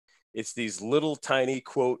 but it's these little tiny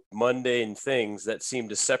quote mundane things that seem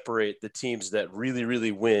to separate the teams that really,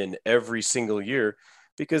 really win every single year,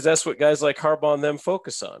 because that's what guys like Harbaugh and them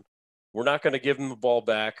focus on. We're not going to give them the ball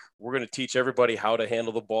back. We're going to teach everybody how to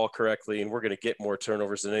handle the ball correctly, and we're going to get more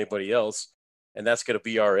turnovers than anybody else. And that's going to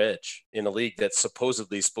be our edge in a league that's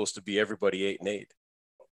supposedly supposed to be everybody 8-8.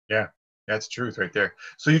 Yeah, that's truth right there.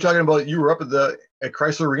 So you're talking about you were up at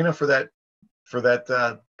Chrysler Arena for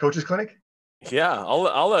that coaches clinic? Yeah,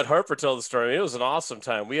 I'll let Harper tell the story. It was an awesome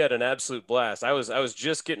time. We had an absolute blast. I was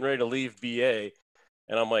just getting ready to leave BA.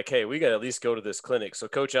 And I'm like, hey, we got to at least go to this clinic. So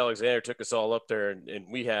Coach Alexander took us all up there,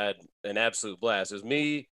 and we had an absolute blast. It was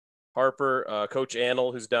me, Harper, Coach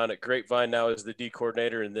Annell, who's down at Grapevine now as the D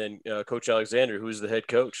coordinator, and then Coach Alexander, who's the head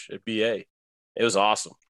coach at BA. It was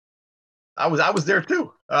awesome. I was there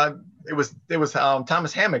too. It was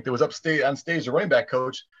Thomas Hammock that was upstage on stage, the running back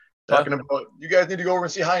coach, talking about, you guys need to go over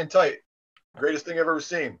and see High and Tight. Greatest thing I've ever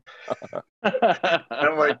seen. And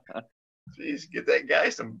I'm like, geez, get that guy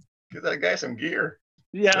some gear.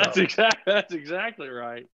 Yeah, that's exactly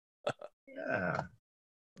right. Yeah,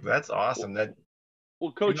 that's awesome.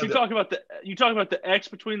 Well, Coach, you talk about the X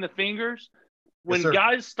between the fingers. When Yes,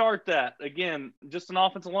 guys start that, again, just an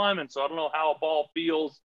offensive lineman, so I don't know how a ball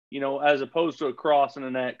feels, as opposed to a cross and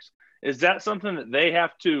an X. Is that something that they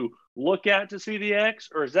have to look at to see the X,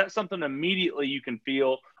 or is that something immediately you can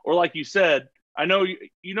feel? Or like you said, I know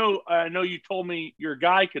you told me your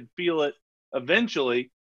guy could feel it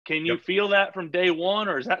eventually. Can you feel that from day one,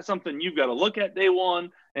 or is that something you've got to look at day one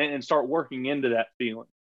and start working into that feeling?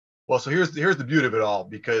 Well, so here's the beauty of it all,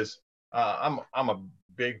 because I'm a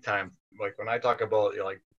big time, like when I talk about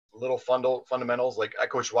like little fundamentals, like I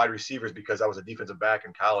coached wide receivers because I was a defensive back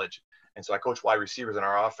in college, and so I coached wide receivers in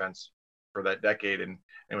our offense for that decade, and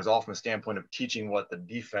it was all from the standpoint of teaching what the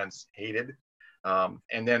defense hated.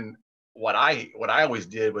 And then what I always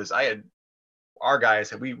did was I had our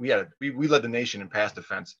guys, we led the nation in pass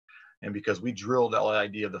defense, and because we drilled the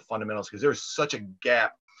idea of the fundamentals, because there's such a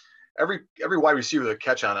gap. Every wide receiver that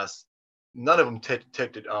catch on us, none of them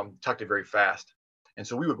tucked it very fast, and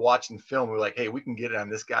so we would watch in film. We were like, hey, we can get it on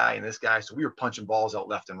this guy and this guy. So we were punching balls out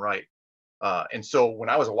left and right. And so when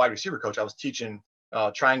I was a wide receiver coach, I was teaching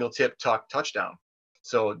triangle, tip, tuck, touchdown.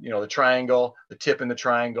 So, the triangle, the tip in the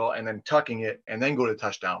triangle, and then tucking it, and then go to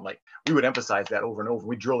touchdown. Like we would emphasize that over and over.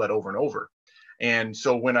 We drill that over and over. And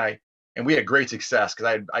so we had great success,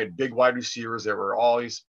 because I had big wide receivers that were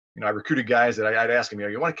always, I recruited guys that I'd ask them,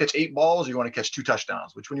 you want to catch 8 balls, or you want to catch 2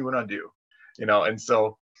 touchdowns? Which one you want to do? And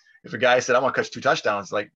so if a guy said, I want to catch 2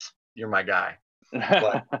 touchdowns, like, you're my guy.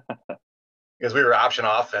 But because we were option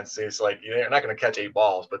offense, it's like, you're not going to catch 8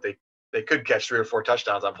 balls, but they could catch 3 or 4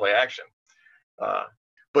 touchdowns on play action.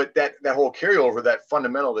 But that whole carryover, that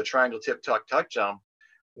fundamental, the triangle, tip, tuck, touchdown,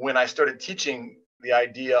 when I started teaching the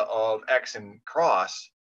idea of X and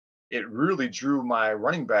cross, it really drew my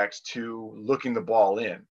running backs to looking the ball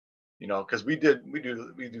in, because we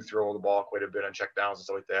do throw the ball quite a bit on check downs and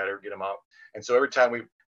stuff like that, or get them out. And so every time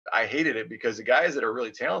I hated it, because the guys that are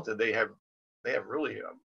really talented, they have really,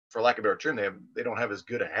 for lack of a better term, they don't have as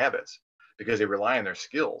good of habits, because they rely on their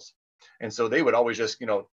skills. And so they would always just,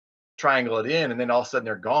 triangle it in, and then all of a sudden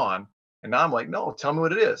they're gone. And now I'm like, no, tell me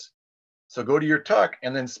what it is. So go to your tuck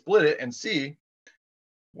and then split it and see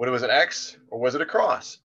what it was, an X or was it a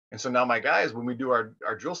cross? And so now my guys, when we do our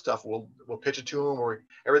drill stuff, we'll pitch it to them or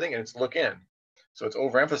everything, and it's look in. So it's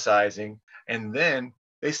overemphasizing. And then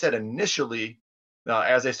they said initially,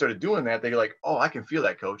 as they started doing that, they're like, oh, I can feel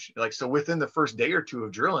that, coach. Like, so within the first day or two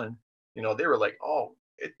of drilling, they were like, oh,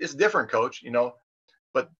 it's different, coach,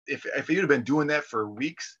 But if you'd have been doing that for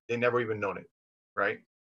weeks, they never even known it. right?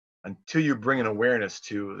 Until you bring an awareness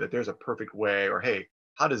to that there's a perfect way, or hey,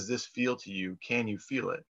 how does this feel to you? Can you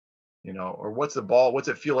feel it? Or what's the ball? What's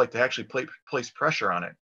it feel like to actually place pressure on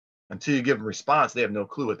it? Until you give them response, they have no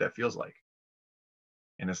clue what that feels like.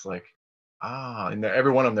 And it's like, and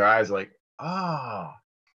every one of them, their eyes like,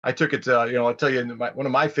 I took it to, I'll tell you, one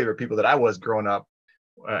of my favorite people that I was growing up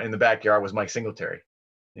in the backyard was Mike Singletary.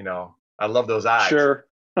 I love those eyes. Sure.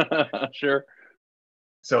 Sure.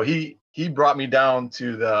 So he brought me down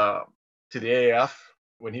to the AAF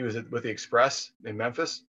when he was with the Express in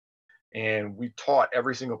Memphis, and we taught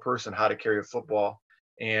every single person how to carry a football,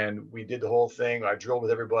 and we did the whole thing. I drilled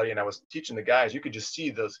with everybody, and I was teaching the guys. You could just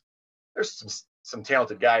see there's some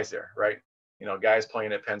talented guys there, right? Guys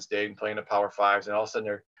playing at Penn State and playing at Power Fives, and all of a sudden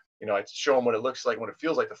they're, I show them what it looks like, what it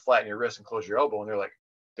feels like to flatten your wrist and close your elbow, and they're like,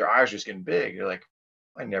 their eyes are just getting big. They're like,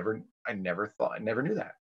 I never knew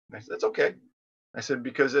that. And I said, that's okay. I said,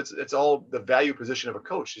 because it's all the value position of a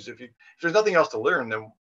coach is if there's nothing else to learn,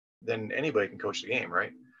 then anybody can coach the game,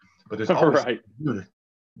 right? But there's always right.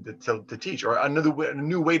 to teach, or a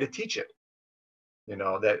new way to teach it.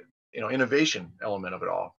 That innovation element of it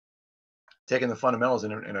all, taking the fundamentals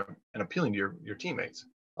and appealing to your teammates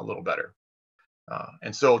a little better.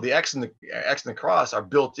 And so the X and the cross are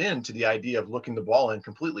built into the idea of looking the ball in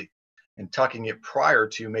completely and tucking it prior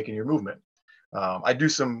to making your movement. I do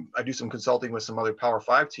some consulting with some other Power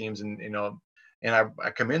 5 teams, and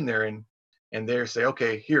I come in there and they say,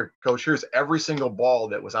 okay, here, coach, here's every single ball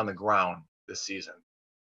that was on the ground this season.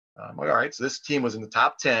 I'm like, all right, so this team was in the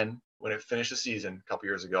top 10 when it finished the season a couple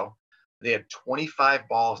years ago. They had 25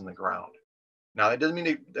 balls on the ground. Now that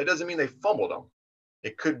doesn't mean they fumbled them.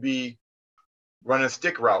 It could be running a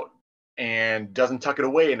stick route and doesn't tuck it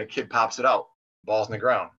away, and the kid pops it out. Ball's on the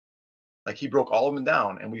ground. Like, he broke all of them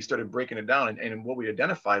down, and we started breaking it down. And what we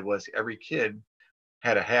identified was every kid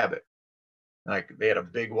had a habit. Like, they had a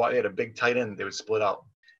big tight end, they would split out.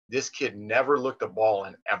 This kid never looked the ball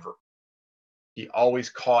in ever. He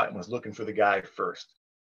always caught and was looking for the guy first.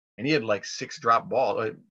 And he had like 6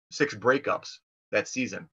 breakups that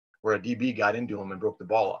season where a DB got into him and broke the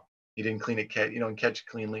ball up. He didn't clean it, and catch it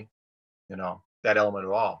cleanly, that element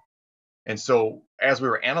of all. And so as we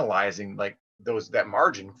were analyzing like that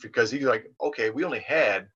margin, because he's like, okay, we only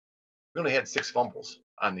had 6 fumbles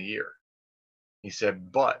on the year. He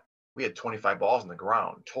said, but we had 25 balls on the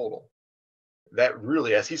ground total. That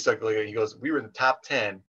really, as he stuck, he goes, we were in the top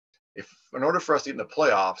 10. If in order for us to get in the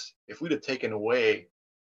playoffs, if we'd have taken away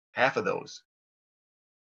half of those,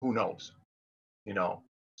 who knows?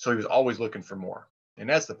 So he was always looking for more. And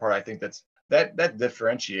that's the part I think that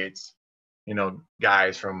differentiates,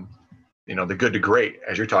 guys from, the good to great,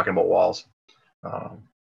 as you're talking about, Walls.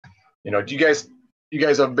 Do you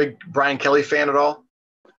guys a big Brian Kelly fan at all?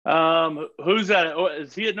 Who's that?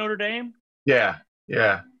 Is he at Notre Dame? Yeah.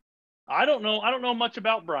 I don't know much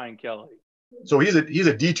about Brian Kelly. So he's a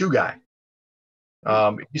D2 guy.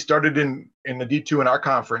 He started in the D2 in our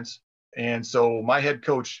conference, and so my head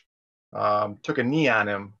coach took a knee on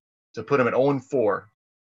him to put him at 0-4,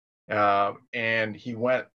 and he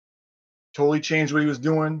totally changed what he was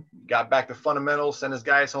doing. Got back to fundamentals, sent his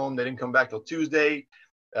guys home. They didn't come back till Tuesday.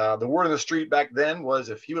 The word on the street back then was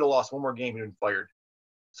if he would have lost one more game, he'd been fired.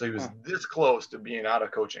 So he was this close to being out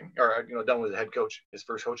of coaching, or done with the head coach, his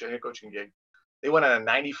first head coaching gig. They went on a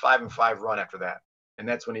 95-5 run after that, and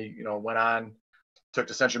that's when he went on, took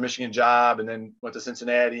the Central Michigan job, and then went to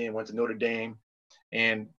Cincinnati and went to Notre Dame.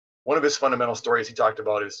 And one of his fundamental stories he talked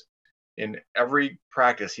about is in every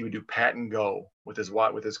practice he would do pat and go with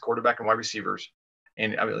his quarterback and wide receivers.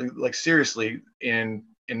 And I mean, like, seriously, in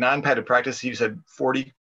non-padded practice, he said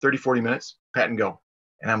 40 minutes, pat and go.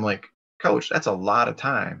 And I'm like, Coach, that's a lot of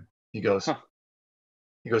time. He goes,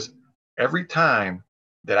 every time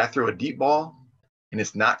that I throw a deep ball and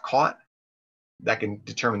it's not caught, that can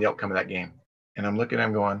determine the outcome of that game. And I'm looking at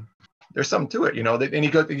him going, there's something to it, And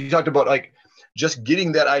he talked about like just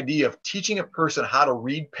getting that idea of teaching a person how to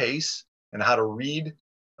read pace and how to read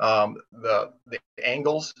the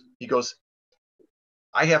angles. He goes,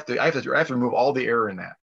 I have to remove all the error in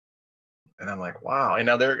that. And I'm like, wow. And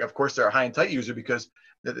now they're a high and tight user, because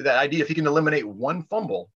that idea, if he can eliminate one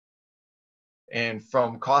fumble and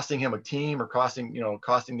from costing him a team or costing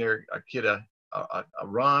their kid a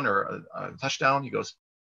run or a touchdown, he goes,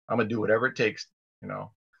 I'm gonna do whatever it takes,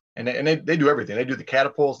 And they do everything. They do the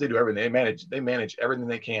catapults. They do everything. They manage everything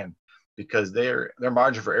they can, because their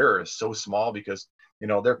margin for error is so small, because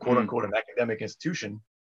they're quote unquote an academic institution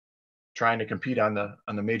trying to compete on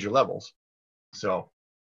the major levels. So,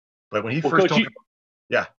 but when he first told me,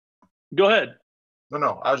 yeah, go ahead.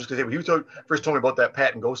 No, I was just gonna say, when he first told me about that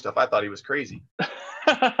pat and go stuff, I thought he was crazy.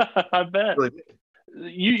 I bet.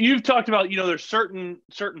 you've talked about, there's certain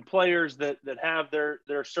players that have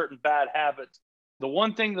their certain bad habits. The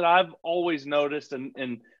one thing that I've always noticed,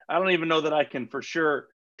 and I don't even know that I can for sure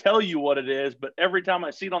tell you what it is, but every time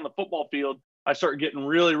I see it on the football field, I start getting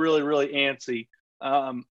really, really, really antsy.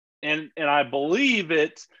 And I believe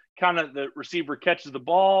it's kind of the receiver catches the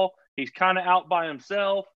ball. He's kind of out by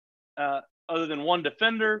himself, other than one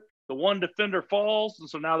defender. The one defender falls, and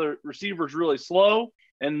so now the receiver's really slow.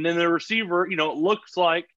 And then the receiver, it looks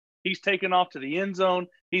like he's taken off to the end zone.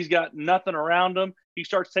 He's got nothing around him. He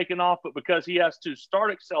starts taking off, but because he has to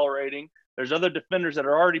start accelerating, there's other defenders that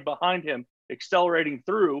are already behind him accelerating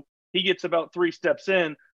through. He gets about 3 steps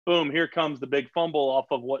in. Boom, here comes the big fumble off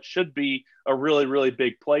of what should be a really, really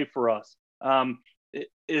big play for us. And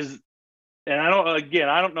I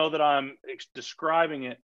don't know that I'm describing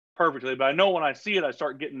it perfectly, but I know when I see it, I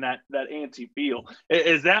start getting that antsy feel.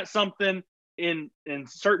 Is that something in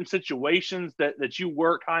certain situations that you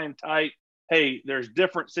work high and tight? Hey, there's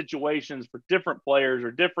different situations for different players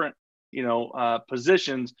or different,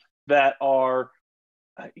 positions that are,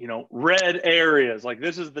 red areas. Like,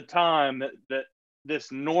 this is the time that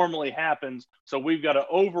this normally happens. So we've got to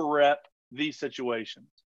overrep these situations.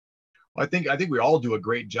 I think we all do a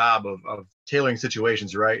great job of tailoring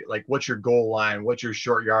situations, right? Like, what's your goal line? What's your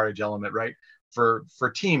short yardage element, right? For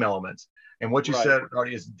team elements. And what you said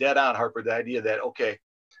already is dead on, Harper, the idea that, okay,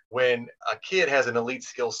 when a kid has an elite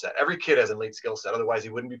skill set, every kid has an elite skill set. Otherwise, he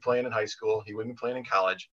wouldn't be playing in high school. He wouldn't be playing in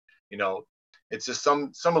college. It's just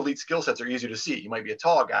some elite skill sets are easier to see. He might be a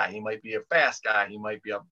tall guy. He might be a fast guy. He might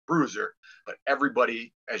be a bruiser. But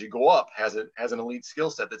everybody, as you go up, has an elite skill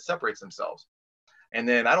set that separates themselves. And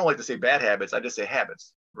then I don't like to say bad habits. I just say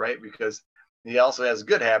habits, right? Because he also has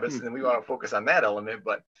good habits, and we want to focus on that element.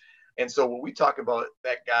 And so when we talk about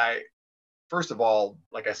that guy, first of all,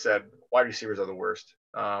 like I said, wide receivers are the worst.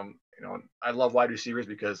 I love wide receivers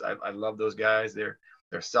because I love those guys. They're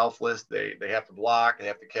selfless. They have to block. They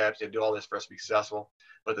have to catch. They do all this for us to be successful.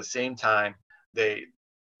 But at the same time, they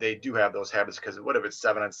do have those habits because whatever it's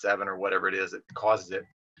 7-on-7 or whatever it is that causes it.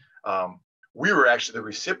 We were actually the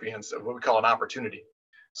recipients of what we call an opportunity.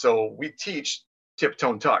 So we teach tip,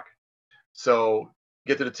 tone, tuck. So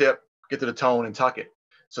get to the tip, get to the tone, and tuck it.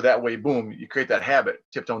 So that way, boom, you create that habit,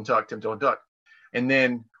 tip, tone, tuck, tip, tone, tuck. And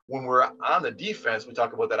then when we're on the defense, we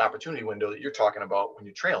talk about that opportunity window that you're talking about when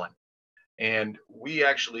you're trailing. And we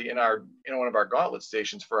actually, in one of our gauntlet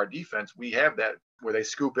stations for our defense, we have that where they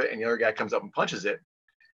scoop it and the other guy comes up and punches it.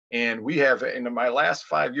 And we have, in my last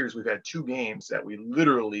 5 years, we've had 2 games that we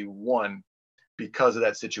literally won because of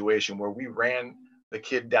that situation where we ran the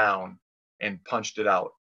kid down and punched it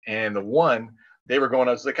out. And the one, they were going,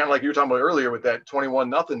 kind of like you were talking about earlier with that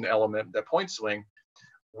 21-0 element, that point swing.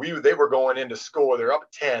 They were going in to score. They're up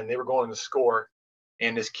 10. They were going to score.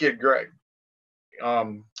 And this kid grabs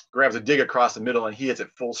a dig across the middle and he hits it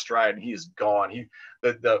full stride and he is gone.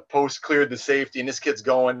 The post cleared the safety and this kid's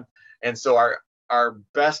going. And so our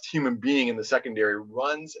best human being in the secondary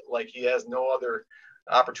runs like he has no other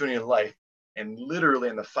opportunity in life, and literally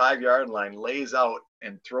in the 5-yard line lays out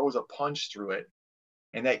and throws a punch through it.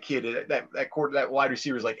 And that kid, that wide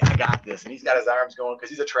receiver is like, I got this. And he's got his arms going because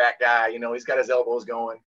he's a track guy, he's got his elbows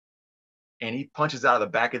going. And he punches out of the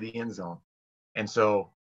back of the end zone. And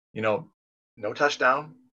so, no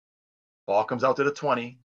touchdown. Ball comes out to the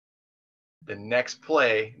 20. The next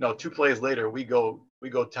play, 2 plays later, we go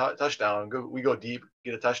touchdown. We go deep,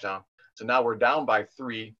 get a touchdown. So now we're down by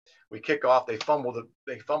 3. We kick off. They fumble the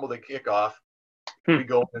kickoff. We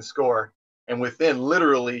go and score. And within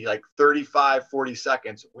literally like 35, 40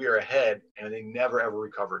 seconds, we are ahead, and they never, ever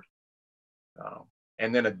recovered.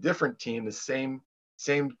 And then a different team, the same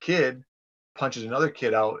kid, punches another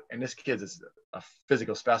kid out, and this kid is a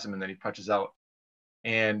physical specimen that he punches out.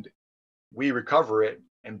 And we recover it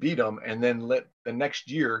and beat them. And then the next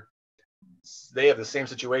year, they have the same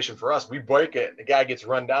situation for us. We break it. The guy gets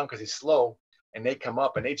run down because he's slow, and they come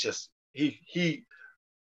up, and they just he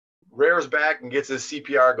rears back and gets his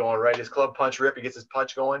CPR going, right? His club punch rip. He gets his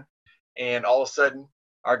punch going, and all of a sudden,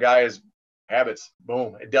 our guy is habits.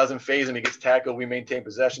 Boom! It doesn't phase him. He gets tackled. We maintain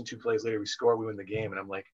possession. 2 plays later, we score. We win the game. And I'm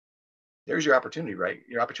like, there's your opportunity, right?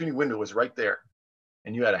 Your opportunity window was right there,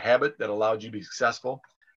 and you had a habit that allowed you to be successful,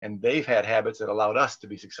 and they've had habits that allowed us to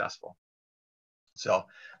be successful. So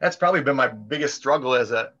that's probably been my biggest struggle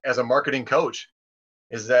as a marketing coach,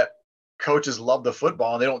 is that coaches love the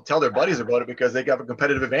football and they don't tell their buddies about it because they got a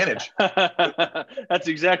competitive advantage. That's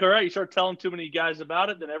exactly right. You start telling too many guys about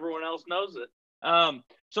it, then everyone else knows it.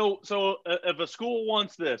 So if a school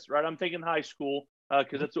wants this, right? I'm thinking high school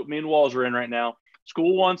because that's what me and Walls are in right now.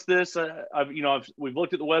 School wants this. We've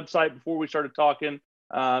looked at the website before we started talking.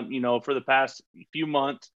 for the past few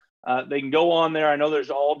months. They can go on there. I know there's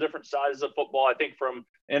all different sizes of football. I think from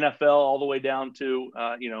NFL all the way down to,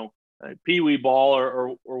 pee-wee ball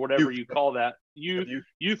or whatever you call that,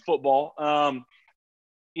 youth football. How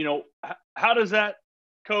does that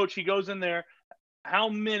coach, he goes in there, how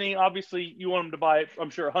many, obviously you want them to buy,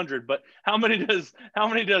 I'm sure 100, but how many does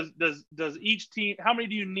each team, how many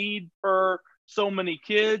do you need per so many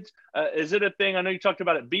kids? Is it a thing? I know you talked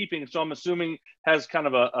about it beeping, so I'm assuming has kind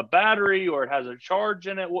of a battery or it has a charge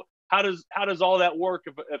in it. How does all that work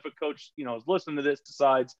if a coach, is listening to this,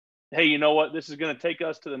 decides, hey, you know what, this is going to take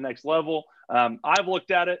us to the next level? I've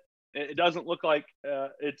looked at it. It doesn't look like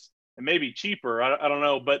it may be cheaper. I don't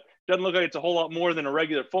know, but it doesn't look like it's a whole lot more than a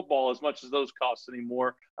regular football as much as those cost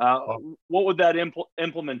anymore. What would that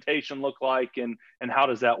implementation look like, and how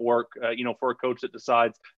does that work, for a coach that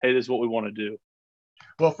decides, hey, this is what we want to do?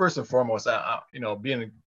 Well, first and foremost,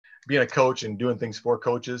 being a coach and doing things for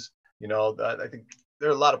coaches, I think there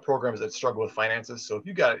are a lot of programs that struggle with finances. So if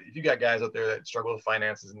you got guys out there that struggle with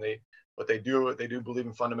finances and they do believe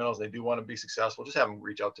in fundamentals, they do want to be successful, just have them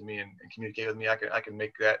reach out to me and communicate with me. I can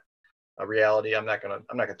make that a reality. I'm not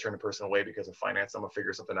gonna turn a person away because of finance. I'm gonna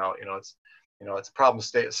figure something out. It's a problem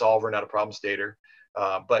solver, not a problem stater.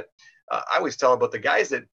 But I always tell about the guys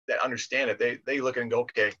that understand it. They look and go,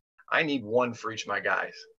 okay, I need one for each of my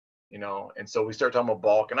guys. And so we start talking about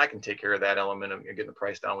bulk, and I can take care of that element of getting the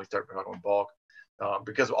price down. We start talking about bulk.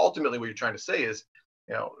 Because ultimately what you're trying to say is,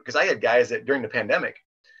 because I had guys that during the pandemic,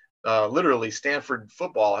 literally Stanford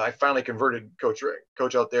football, I finally converted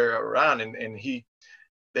coach out there around, and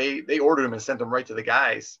they ordered them and sent them right to the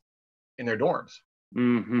guys in their dorms.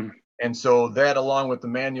 Mm-hmm. And so that, along with the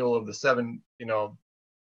manual of the 7,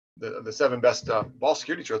 the 7 best ball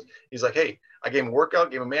security drills, he's like, hey, I gave them a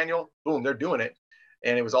workout, gave them a manual, boom, they're doing it.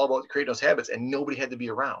 And it was all about creating those habits, and nobody had to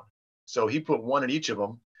be around. So he put one at each of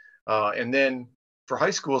them. And then for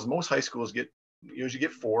high schools, most high schools usually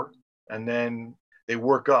get 4, and then they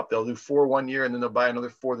work up. They'll do 4 1 year, and then they'll buy another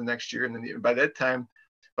 4 the next year. And then by that time,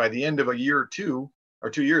 by the end of a year or 2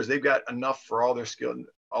 years, they've got enough for all their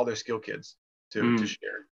skill kids to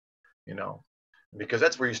share, because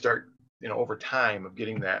that's where you start, over time of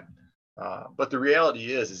getting that. But the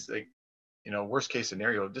reality is like, worst case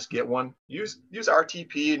scenario, just get one, use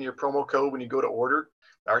RTP in your promo code when you go to order.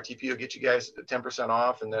 RTP will get you guys 10%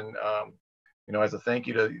 off. And then, as a thank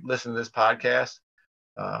you to listen to this podcast,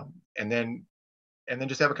 and then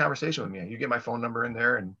just have a conversation with me. You get my phone number in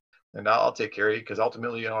there, and I'll take care of you. Because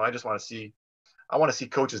ultimately, I just want to see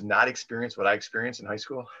coaches not experience what I experienced in high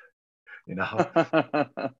school. I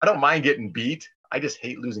don't mind getting beat. I just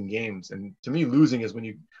hate losing games. And to me, losing is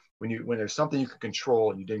when there's something you can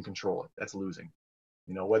control and you didn't control it. That's losing.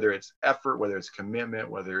 Whether it's effort, whether it's commitment,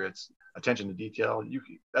 whether it's attention to detail,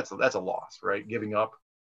 that's a loss, right? Giving up,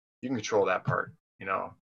 you can control that part.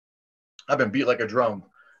 I've been beat like a drum,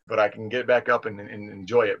 but I can get back up and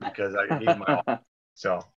enjoy it because I gave my all.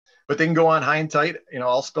 So, but they can go on High and Tight,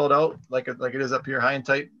 all spelled out like it is up here,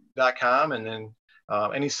 highandtight.com, and then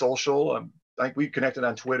any social. I think we connected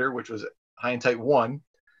on Twitter, which was High and Tight 1,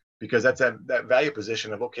 because that's that value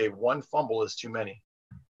position of, okay, 1 fumble is too many.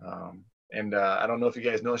 And I don't know if you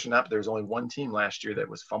guys know this or not, but there was only 1 team last year that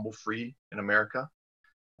was fumble free in America.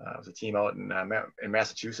 It was a team out in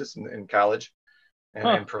Massachusetts in college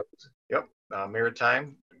and pros. Yep,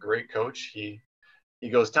 Maritime, great coach. He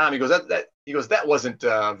goes, Tom. He goes, that wasn't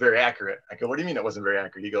very accurate. I go, what do you mean it wasn't very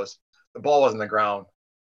accurate? He goes, the ball was on the ground.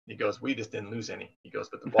 He goes, we just didn't lose any. He goes,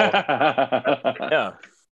 but the ball. Yeah.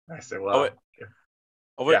 I said, well.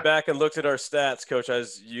 I went back and looked at our stats, Coach,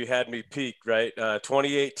 as you had me peaked, right?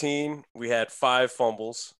 2018, we had 5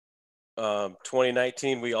 fumbles.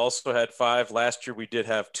 2019, we also had 5. Last year, we did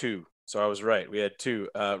have 2. So I was right. We had 2.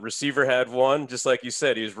 Receiver had 1, just like you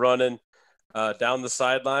said. He was running down the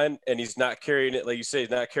sideline, and he's not carrying it, like you say, he's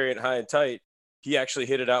not carrying it high and tight. He actually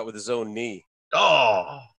hit it out with his own knee.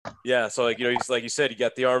 Oh. Yeah, so, he's like you said, he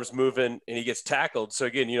got the arms moving, and he gets tackled. So,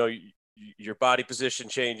 again, your body position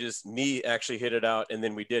changes, knee actually hit it out, and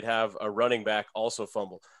then we did have a running back also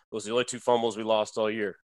fumble. Those are the only 2 fumbles we lost all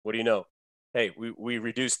year. What do you know? Hey, we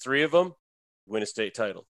reduced 3 of them, win a state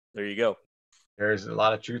title. There you go. There's a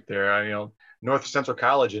lot of truth there. North Central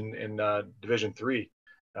College in Division III,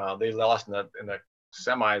 they lost in the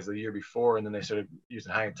semis the year before, and then they started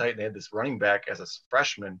using High and Tight, and they had this running back as a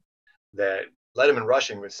freshman that led him in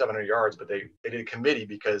rushing with 700 yards, but they did a committee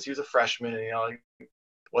because he was a freshman and,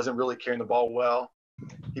 wasn't really carrying the ball well.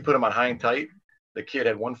 He put him on High and Tight. The kid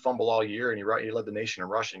had 1 fumble all year, and he led the nation in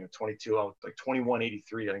rushing at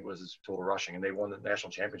 2183, I think was his total rushing, and they won the national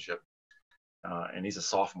championship. And he's a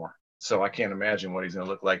sophomore. So I can't imagine what he's going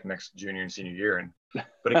to look like next junior and senior year.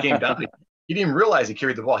 But it came down to, he didn't realize he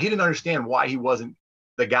carried the ball. He didn't understand why he wasn't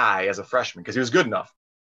the guy as a freshman, because he was good enough.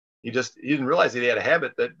 He didn't realize that he had a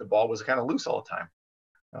habit that the ball was kind of loose all the time.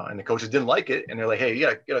 And the coaches didn't like it. And they're like, hey,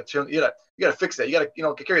 you gotta fix that. You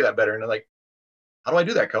gotta, carry that better. And they're like, how do I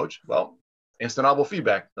do that, coach? Well, instant audible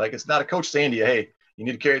feedback. Like, it's not a coach saying to you, hey, you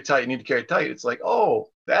need to carry it tight. You need to carry it tight. It's like, oh,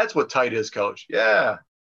 that's what tight is, coach. Yeah.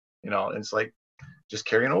 And it's like just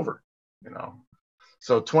carrying over,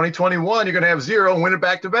 So 2021, you're going to have 0 and win it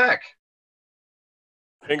back to back.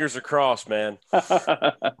 Fingers are crossed, man.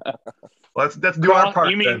 Let's do our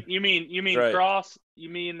part. You mean right. cross? You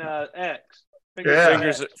mean X?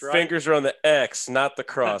 Fingers are on the X, not the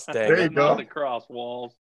cross. Dang there you it. go. Not the cross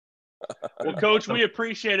walls. Well, Coach, we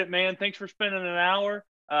appreciate it, man. Thanks for spending an hour.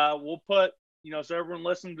 We'll put, so everyone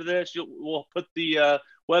listening to this, we'll put the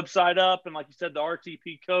website up, and like you said, the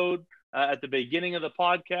RTP code at the beginning of the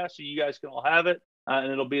podcast, so you guys can all have it,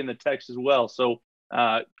 and it'll be in the text as well. So,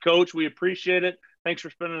 Coach, we appreciate it. Thanks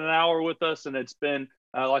for spending an hour with us, and it's been,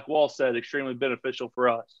 like Wall said, extremely beneficial for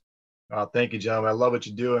us. Thank you, gentlemen. I love what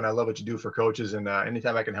you do, and I love what you do for coaches, and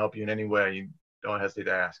anytime I can help you in any way, you don't hesitate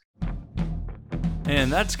to ask.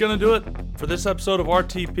 And that's going to do it for this episode of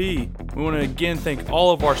RTP. We want to again thank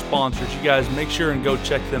all of our sponsors. You guys make sure and go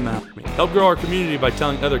check them out. Help grow our community by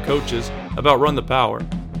telling other coaches about Run the Power.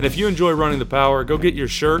 And if you enjoy running the Power, go get your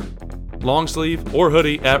shirt, long sleeve, or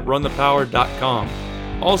hoodie at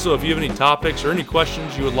runthepower.com. Also, if you have any topics or any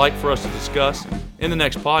questions you would like for us to discuss in the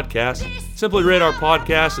next podcast, simply rate our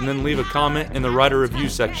podcast and then leave a comment in the writer review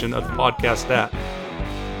section of the podcast app.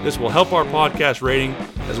 This will help our podcast rating,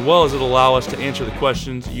 as well as it'll allow us to answer the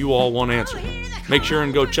questions you all want answered. Make sure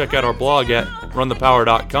and go check out our blog at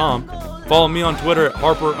runthepower.com. Follow me on Twitter at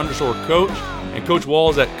Harper_Coach and Coach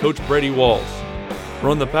Walls at Coach Brady Walls.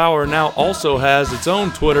 Run the Power now also has its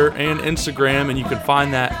own Twitter and Instagram, and you can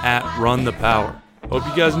find that at Run the Power. Hope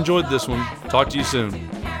you guys enjoyed this one. Talk to you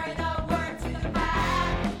soon.